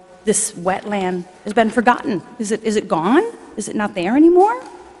how this wetland has been forgotten. Is it gone? Is it not there anymore?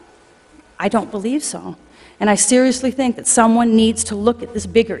 I don't believe so. And I seriously think that someone needs to look at this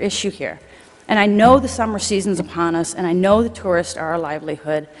bigger issue here. And I know the summer season's upon us, and I know the tourists are our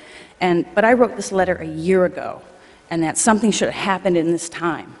livelihood, but I wrote this letter a year ago, and that something should have happened in this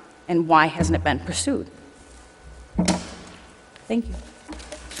time, and why hasn't it been pursued? Thank you.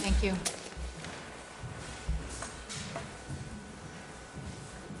 Thank you.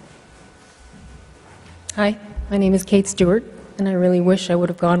 Hi, my name is Kate Stewart, and I really wish I would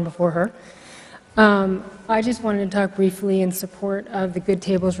have gone before her. I just wanted to talk briefly in support of the Good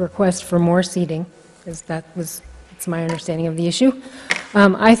Table's request for more seating, because it's my understanding of the issue.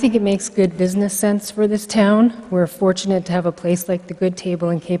 I think it makes good business sense for this town. We're fortunate to have a place like the Good Table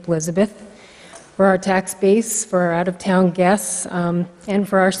in Cape Elizabeth for our tax base, for our out-of-town guests, and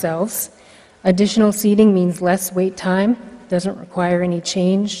for ourselves. Additional seating means less wait time, doesn't require any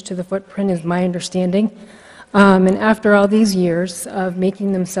change to the footprint, is my understanding. And after all these years of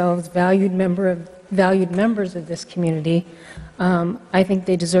making themselves valued members of this community, I think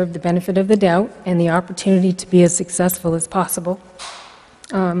they deserve the benefit of the doubt and the opportunity to be as successful as possible.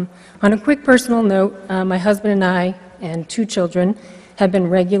 On a quick personal note, my husband and I and 2 children have been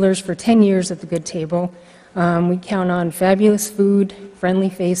regulars for 10 years at the Good Table. We count on fabulous food, friendly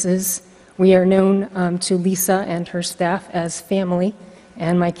faces. We are known to Lisa and her staff as family,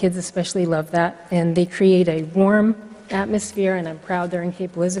 and my kids especially love that. And they create a warm atmosphere, and I'm proud they're in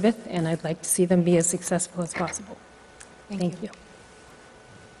Cape Elizabeth, and I'd like to see them be as successful as possible. Thank you.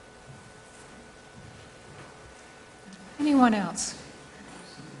 Anyone else?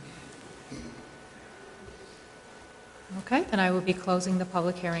 Okay, then I will be closing the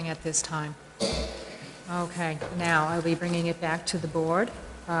public hearing at this time. Okay, now I'll be bringing it back to the board.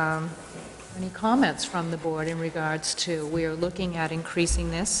 Any comments from the board in regards to, we are looking at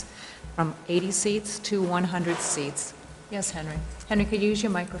increasing this from 80 seats to 100 seats. Yes, Henry. Henry, could you use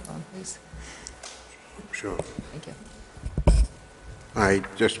your microphone, please? Sure. Thank you. I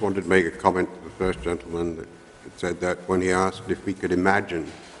just wanted to make a comment to the first gentleman that said that when he asked if we could imagine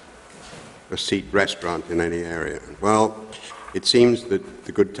a seat restaurant in any area. Well, it seems that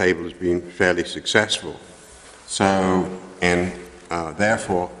the Good Table has been fairly successful. So, and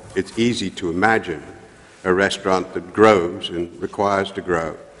therefore, it's easy to imagine a restaurant that grows and requires to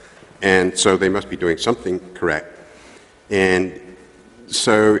grow. And so they must be doing something correct. And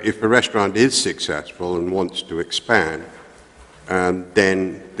So if a restaurant is successful and wants to expand,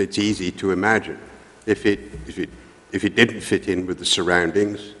 then it's easy to imagine. If it didn't fit in with the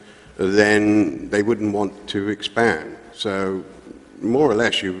surroundings, then they wouldn't want to expand. So more or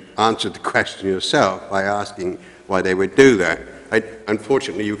less you answered the question yourself by asking why they would do that.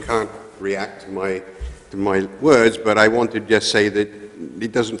 Unfortunately, you can't react to my words, but I want to just say that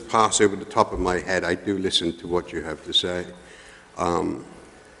it doesn't pass over the top of my head. I do listen to what you have to say.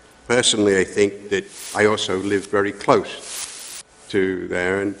 Personally, I think that I also live very close to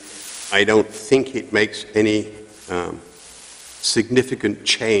there, and I don't think it makes any significant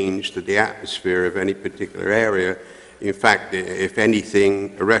change to the atmosphere of any particular area. In fact, if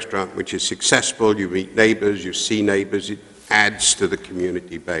anything, a restaurant which is successful, you meet neighbors, you see neighbors, it adds to the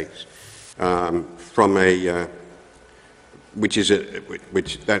community base. That's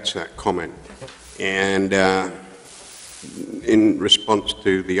that comment. And in response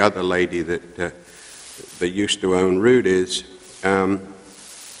to the other lady that used to own Rudy's,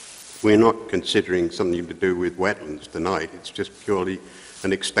 we're not considering something to do with wetlands tonight. It's just purely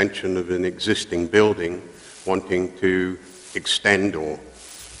an extension of an existing building, wanting to extend or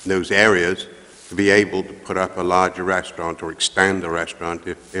those areas to be able to put up a larger restaurant or expand the restaurant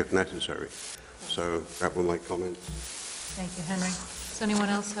if necessary. So that were my comments. Thank you, Henry. Does anyone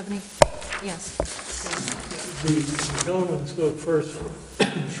else have any? Yes. The gentleman who spoke first,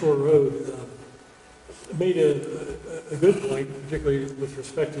 Shore Road, made a good point, particularly with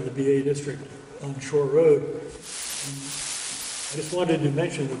respect to the BA district on Shore Road. I just wanted to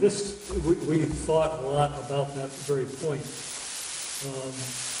mention that we thought a lot about that very point.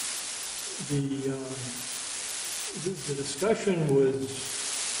 The discussion was,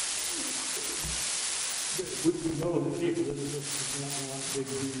 we know the people that this is not a lot of big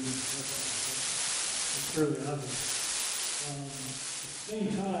meetings. It's fairly obvious. At the same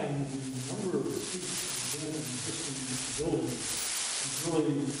time, the number of seats in the existing building is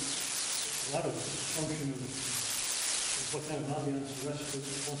really a lot of function of what kind of ambiance the rest of it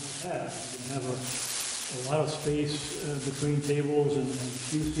wants to have. You can have a lot of space between tables and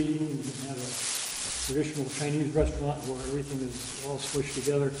few seating. You can have a traditional Chinese restaurant where everything is all squished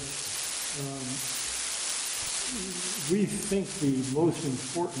together. We think the most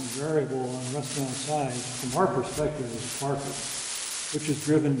important variable on restaurant size, from our perspective, is parking, which is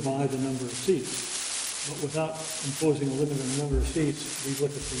driven by the number of seats. But without imposing a limit on the number of seats, we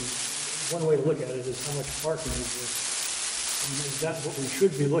look at one way to look at it is how much parking is there. And is that what we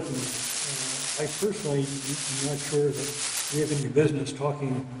should be looking at? I personally am not sure that we have any business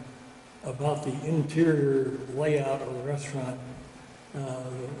talking about the interior layout of the restaurant.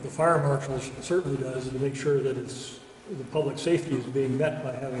 The fire marshal certainly does to make sure that the public safety is being met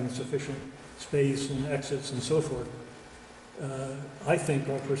by having sufficient space and exits and so forth. I think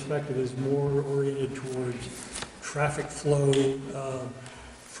our perspective is more oriented towards traffic flow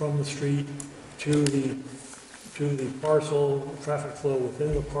from the street to the parcel, traffic flow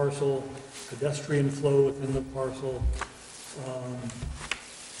within the parcel, pedestrian flow within the parcel,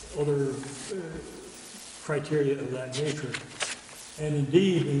 other criteria of that nature. And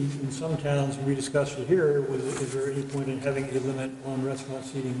indeed, in some towns, we discussed it here, is there any point in having a limit on restaurant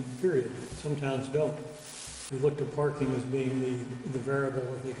seating, period? Some towns don't. We looked at parking as being the variable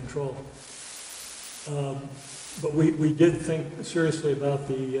that they control. But we did think seriously about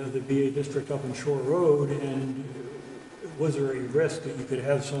the BA district up in Shore Road, and was there a risk that you could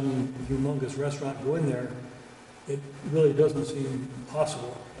have some humongous restaurant go in there? It really doesn't seem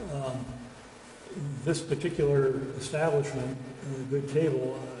possible. This particular establishment, the Good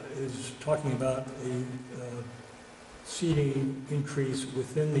Table, is talking about a seating increase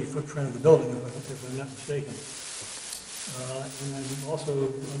within the footprint of the building, if I'm not mistaken. And I'm also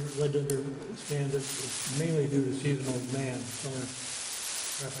led to understand that it's mainly due to seasonal demand, summer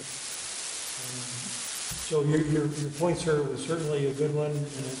traffic. So your point, sir, was certainly a good one, and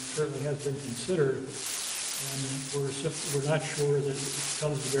it certainly has been considered. And we're not sure that it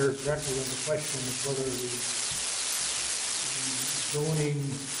comes to bear directly on the question of whether the zoning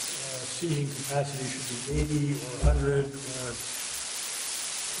seating capacity should be 80 or 100 or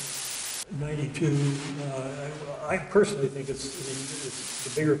 92. I personally think it's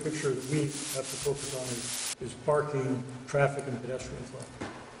the bigger picture that we have to focus on is parking, traffic, and pedestrian flow.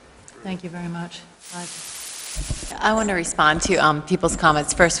 Thank you very much. I want to respond to people's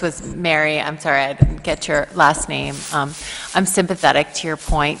comments. First was Mary. I'm sorry, I didn't get your last name. I'm sympathetic to your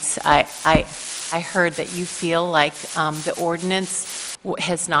points. I heard that you feel like the ordinance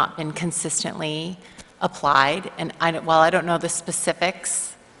has not been consistently applied, and while I don't know the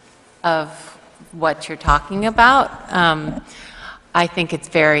specifics of what you're talking about, I think it's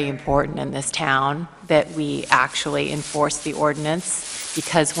very important in this town that we actually enforce the ordinance,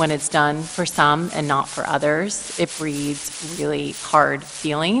 because when it's done for some and not for others, it breeds really hard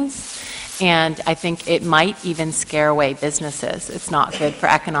feelings. And I think it might even scare away businesses. It's not good for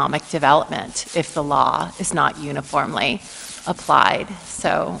economic development if the law is not uniformly applied.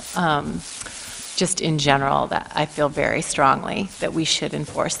 So just in general, that I feel very strongly that we should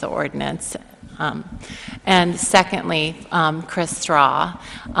enforce the ordinance. And secondly, Chris Straw,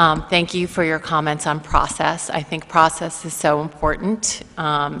 thank you for your comments on process. I think process is so important.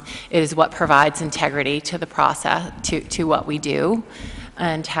 It is what provides integrity to the process, to what we do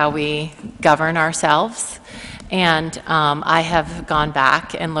and how we govern ourselves. And I have gone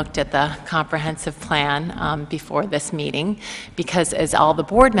back and looked at the comprehensive plan before this meeting, because as all the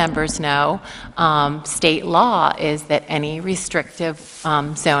board members know, state law is that any restrictive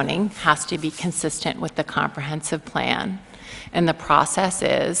zoning has to be consistent with the comprehensive plan. And the process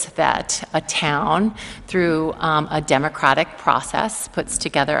is that a town, through a democratic process, puts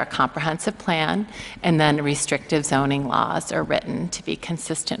together a comprehensive plan, and then restrictive zoning laws are written to be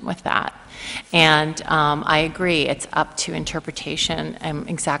consistent with that. And I agree, it's up to interpretation and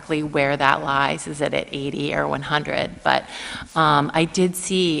exactly where that lies. Is it at 80 or 100? But I did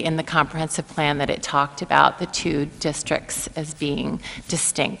see in the comprehensive plan that it talked about the two districts as being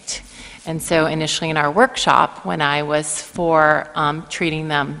distinct. And so initially in our workshop, when I was for treating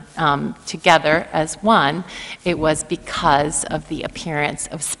them together as one, it was because of the appearance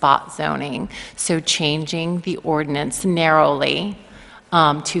of spot zoning. So changing the ordinance narrowly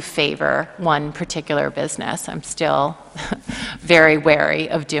to favor one particular business. I'm still very wary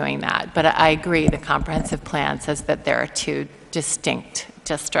of doing that, but I agree the comprehensive plan says that there are two distinct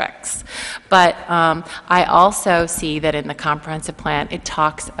districts. But I also see that in the comprehensive plan it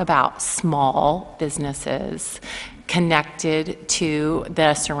talks about small businesses connected to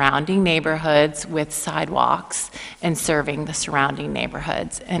the surrounding neighborhoods with sidewalks and serving the surrounding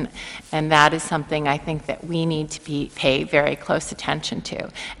neighborhoods. And that is something I think that we need to pay very close attention to.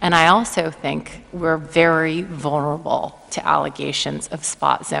 And I also think we're very vulnerable to allegations of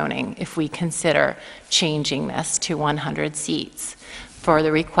spot zoning if we consider changing this to 100 seats for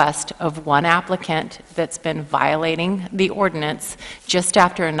the request of one applicant that's been violating the ordinance just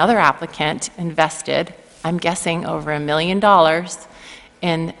after another applicant invested, I'm guessing, over $1 million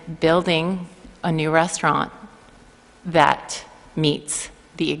in building a new restaurant that meets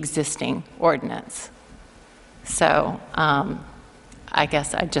the existing ordinance. So I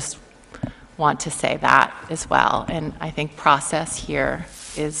guess I just want to say that as well. And I think process here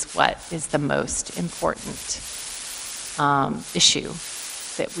is what is the most important issue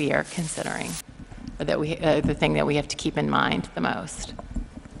that we are considering, or that the thing that we have to keep in mind the most.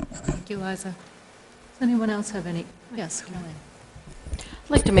 Thank you, Liza. Does anyone else have any? Yes, Caroline. I'd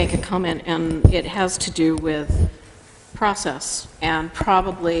like to make a comment, and it has to do with process, and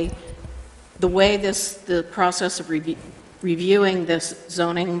probably the way the process of reviewing this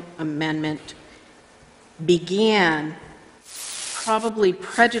zoning amendment began probably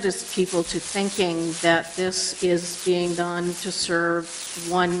prejudiced people to thinking that this is being done to serve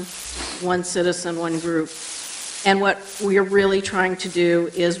one citizen, one group. And what we're really trying to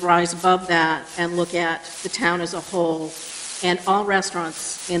do is rise above that and look at the town as a whole. And all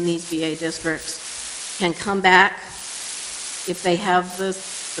restaurants in these VA districts can come back if they have the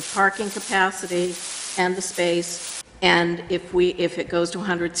parking capacity and the space. And if it goes to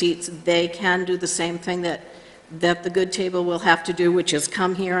 100 seats, they can do the same thing that the Good Table will have to do, which is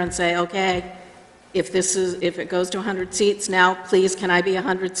come here and say, okay, if it goes to 100 seats now, please, can I be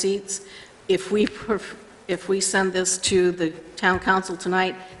 100 seats? If we send this to the town council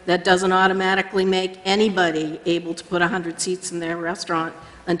tonight, that doesn't automatically make anybody able to put 100 seats in their restaurant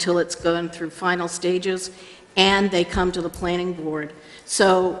until it's gone through final stages and they come to the planning board.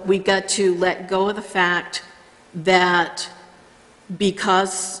 So we've got to let go of the fact that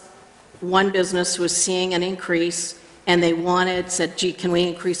because one business was seeing an increase and they said, gee, can we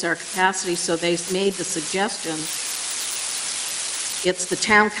increase our capacity? So they made the suggestion. It's the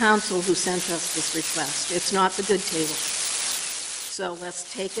town council who sent us this request. It's not the Good Table. So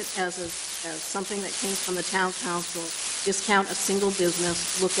let's take it as something that came from the town council, discount a single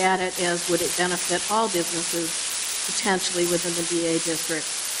business, look at it as would it benefit all businesses potentially within the VA district,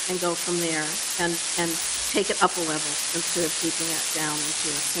 and go from there and take it up a level instead of keeping it down into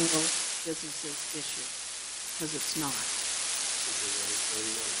a single business's issue, because it's not.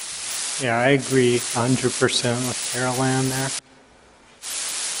 Yeah, I agree 100% with Carol Ann there.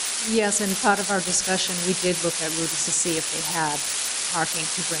 Yes, and part of our discussion, we did look at Rudy's to see if they had parking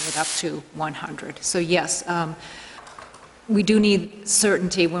to bring it up to 100. So yes, we do need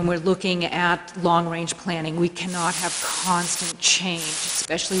certainty when we're looking at long-range planning. We cannot have constant change,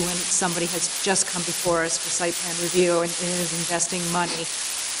 especially when somebody has just come before us for site plan review and is investing money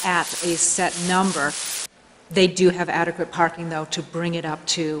at a set number. They do have adequate parking, though, to bring it up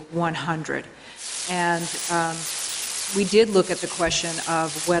to 100. And we did look at the question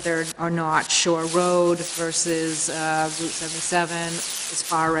of whether or not Shore Road versus Route 77, as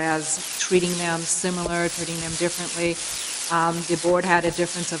far as treating them similar, treating them differently. The board had a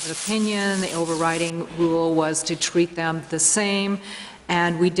difference of opinion. The overriding rule was to treat them the same.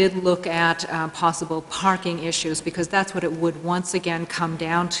 And we did look at possible parking issues, because that's what it would once again come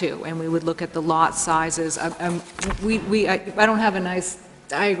down to. And we would look at the lot sizes. I don't have a nice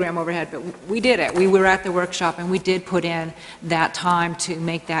diagram overhead, but we did it. We were at the workshop, and we did put in that time to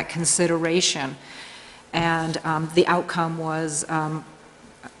make that consideration. And the outcome was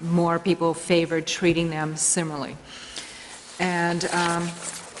more people favored treating them similarly. And I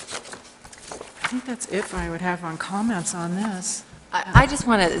think that's it I would have on comments on this. I just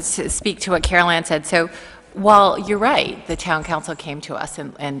want to speak to what Carol Ann said. So while you're right, the town council came to us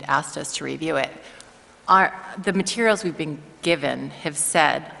and asked us to review it, the materials we've been given have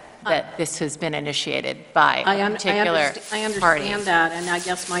said that this has been initiated by a particular I understand party. that, and I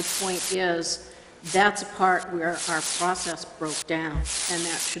guess my point is, that's a part where our process broke down, and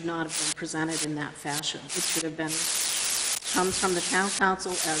that should not have been presented in that fashion. It should have been, comes from the town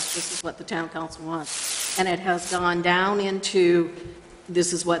council as this is what the town council wants. And it has gone down into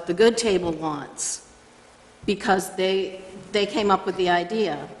this is what the good table wants, because they came up with the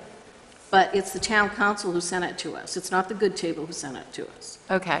idea. But it's the town council who sent it to us. It's not the good table who sent it to us.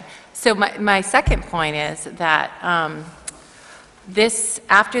 Okay. So my second point is that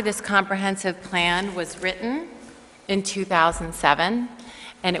after this comprehensive plan was written in 2007,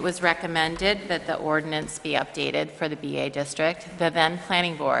 and it was recommended that the ordinance be updated for the BA district, the then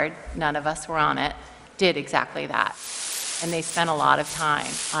planning board, none of us were on it, did exactly that. And they spent a lot of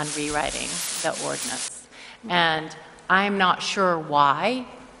time on rewriting the ordinance. And I'm not sure why,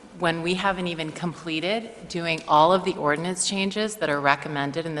 when we haven't even completed doing all of the ordinance changes that are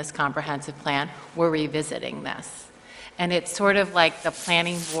recommended in this comprehensive plan, we're revisiting this. And it's sort of like the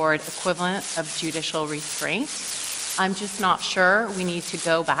planning board equivalent of judicial restraint. I'm just not sure we need to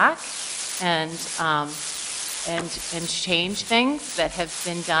go back and change things that have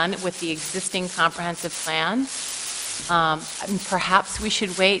been done with the existing comprehensive plan. And perhaps we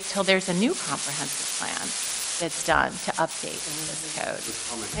should wait till there's a new comprehensive plan that's done to update this code.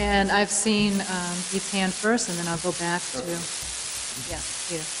 And I've seen Keith's hand first, and then I'll go back to, yeah,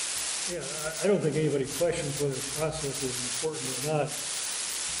 Peter. Yeah, I don't think anybody questions whether the process is important or not.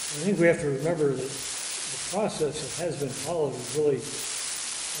 I think we have to remember that the process that has been followed is really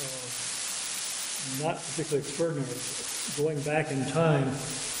not particularly extraordinary. Going back in time,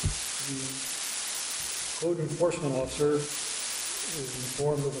 the code enforcement officer was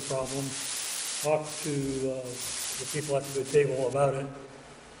informed of the problem, talked to the people at the good table about it.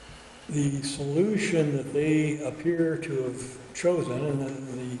 The solution that they appear to have chosen, and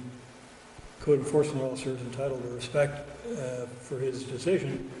the code enforcement officer is entitled to respect for his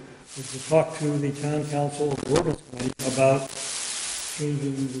decision, is to talk to the town council and the ordinance committee about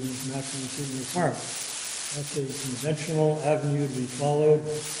changing the maximum seating requirement. That's a conventional avenue to be followed.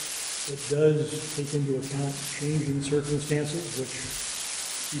 It does take into account changing circumstances, which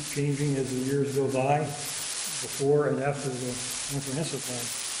keep changing as the years go by, before and after the comprehensive plan.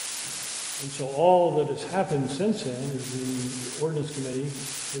 And so all that has happened since then is the ordinance committee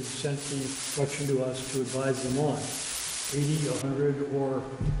has sent the question to us to advise them on 80, 100, or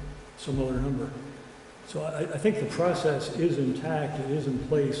some other number. So I think the process is intact, it is in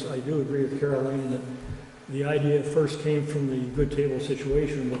place. I do agree with Carol Ann that the idea first came from the good table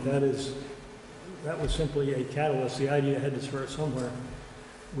situation, but that was simply a catalyst. The idea had to start somewhere.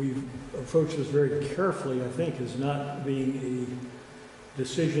 We've approached this very carefully, I think, as not being a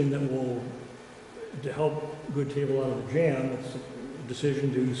decision that will help good table out of the jam. It's a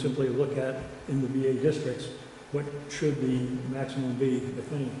decision to simply look at, in the BA districts, what should the maximum be,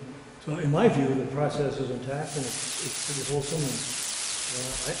 if any. So in my view, the process is intact and it's pretty wholesome, and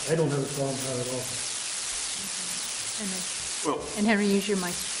I don't have a problem with that at all. And Henry, use your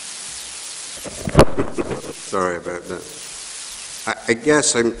mic. Sorry about that. I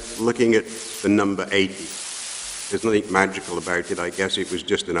guess I'm looking at the number 80. There's nothing magical about it. I guess it was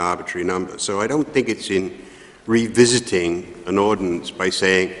just an arbitrary number. So I don't think it's in revisiting an ordinance by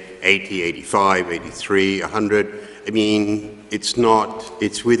saying 80, 85, 83, 100. I mean, it's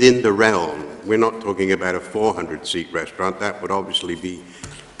within the realm. We're not talking about a 400-seat restaurant. That would obviously be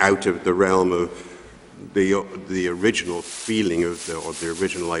out of the realm of the original feeling of or the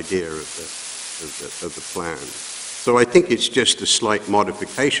original idea of the plan. So I think it's just a slight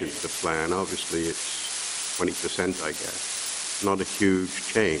modification to the plan. Obviously, it's 20%, I guess. Not a huge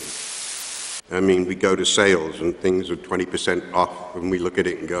change. I mean, we go to sales and things are 20% off, and we look at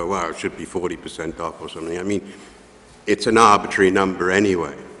it and go, wow, it should be 40% off or something. I mean, it's an arbitrary number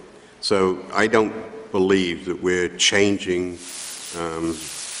anyway. So I don't believe that we're changing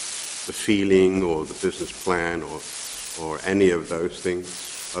the feeling or the business plan or any of those things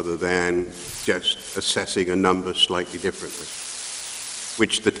other than just assessing a number slightly differently,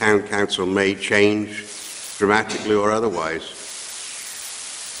 which the town council may change dramatically or otherwise.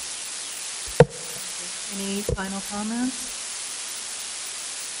 Any final comments?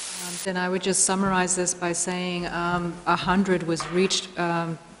 Then I would just summarize this by saying 100 was reached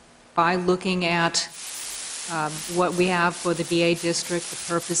by looking at what we have for the BA district, the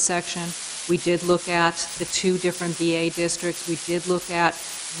purpose section. We did look at the 2 different BA districts. We did look at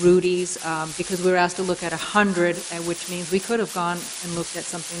Rudy's, because we were asked to look at 100, which means we could have gone and looked at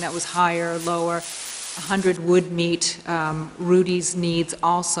something that was higher or lower. 100 would meet Rudy's needs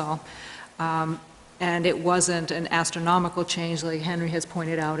also. And it wasn't an astronomical change, like Henry has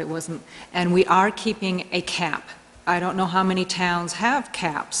pointed out, it wasn't. And we are keeping a cap. I don't know how many towns have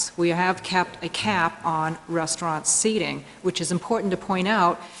caps. We have kept a cap on restaurant seating, which is important to point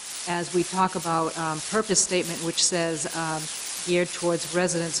out as we talk about purpose statement, which says geared towards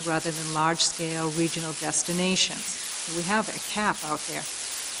residents rather than large-scale regional destinations. So we have a cap out there.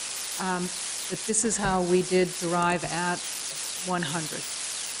 But this is how we did derive at 100.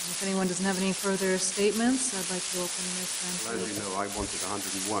 If anyone doesn't have any further statements, I'd like to open this. Well,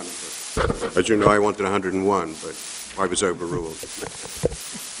 as you know, I wanted 101, but I was overruled.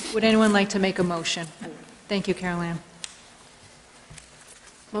 Would anyone like to make a motion? Thank you, Carol Ann.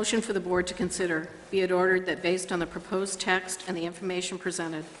 Motion for the board to consider. Be it ordered that based on the proposed text and the information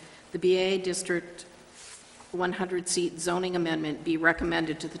presented, the BA District 100-seat zoning amendment be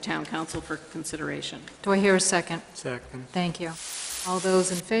recommended to the town council for consideration. Do I hear a second? Second. Thank you. All those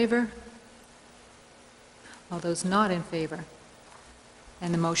in favor? All those not in favor?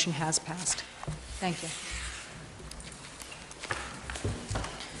 And the motion has passed. Thank you.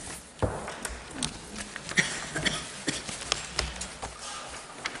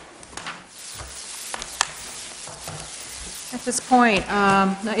 At this point,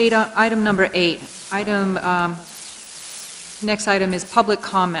 item number 8. Next item is public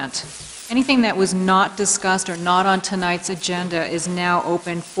comment. Anything that was not discussed or not on tonight's agenda is now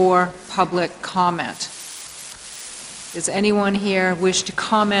open for public comment. Does anyone here wish to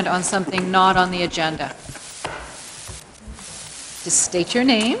comment on something not on the agenda? Just state your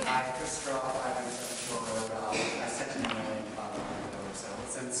name. Hi, Chris Straw, 597 Shore Road. I sent an email in about a month ago or so,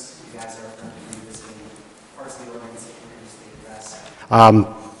 since you guys are going to be revisiting parts of the ordinance that you previously addressed.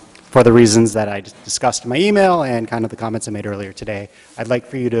 For the reasons that I discussed in my email and kind of the comments I made earlier today, I'd like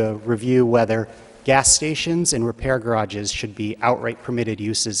for you to review whether gas stations and repair garages should be outright permitted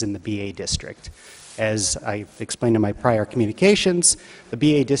uses in the BA district. As I explained in my prior communications, the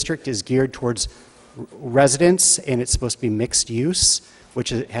BA district is geared towards residents, and it's supposed to be mixed use,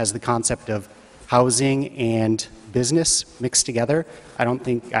 which has the concept of housing and business mixed together. I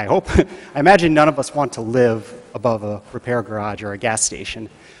imagine none of us want to live above a repair garage or a gas station.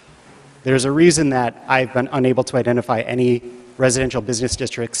 There's a reason that I've been unable to identify any residential business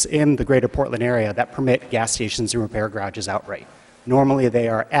districts in the greater Portland area that permit gas stations and repair garages outright. Normally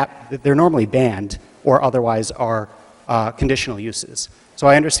they're normally banned or otherwise are conditional uses. So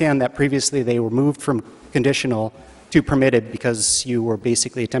I understand that previously they were moved from conditional to permitted because you were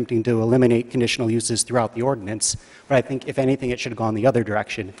basically attempting to eliminate conditional uses throughout the ordinance. But I think if anything it should have gone the other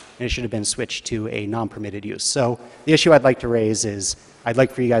direction and it should have been switched to a non-permitted use. So the issue I'd like to raise is I'd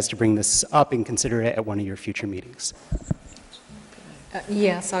like for you guys to bring this up and consider it at one of your future meetings.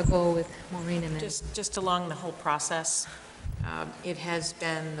 Yes, I'll go with Maureen and then. Just along the whole process, it has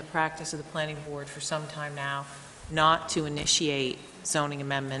been the practice of the planning board for some time now not to initiate zoning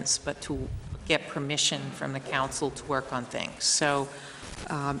amendments, but to get permission from the council to work on things. So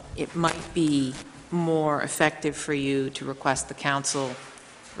it might be more effective for you to request the council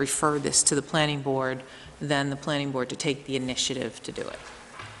refer this to the planning board than the planning board to take the initiative to do it.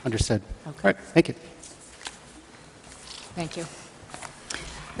 Understood. Okay. All right, thank you. Thank you.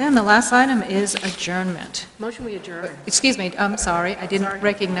 Then the last item is adjournment. Motion we adjourn. Excuse me, I'm sorry, I didn't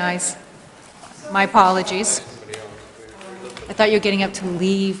recognize. My apologies. I thought you were getting up to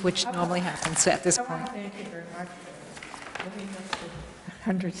leave, which normally happens at this point. Thank you very much.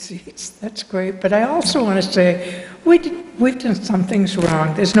 100 seats, that's great. But I also want to say, we've done some things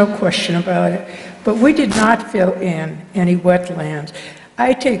wrong. There's no question about it. but we did not fill in any wetlands.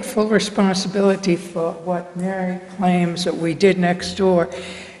 I take full responsibility for what Mary claims that we did next door.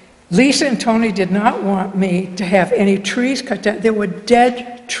 Lisa and Tony did not want me to have any trees cut down. There were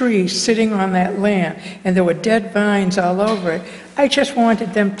dead trees sitting on that land, and there were dead vines all over it. I just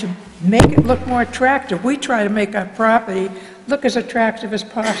wanted them to make it look more attractive. We try to make our property look as attractive as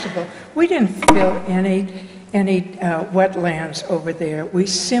possible. We didn't fill any wetlands over there. We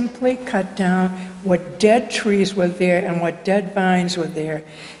simply cut down what dead trees were there and what dead vines were there.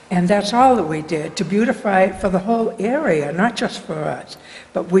 And that's all that we did, to beautify it for the whole area, not just for us.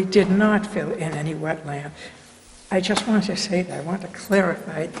 But we did not fill in any wetland. I just want to say that. I want to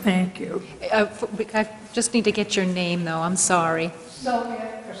clarify it. Thank you. I just need to get your name, though. I'm sorry.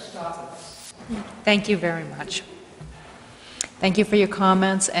 Sylvia Christopoulos. Thank you very much. Thank you for your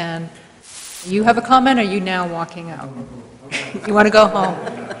comments, and you have a comment, or are you now walking out? You want to go home?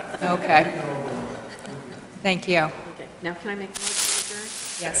 Okay. Thank you. Okay, now can I make a motion to adjourn?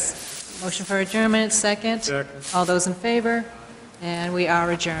 Yes. Motion for adjournment, second. All those in favor? And we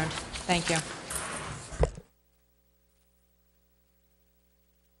are adjourned. Thank you.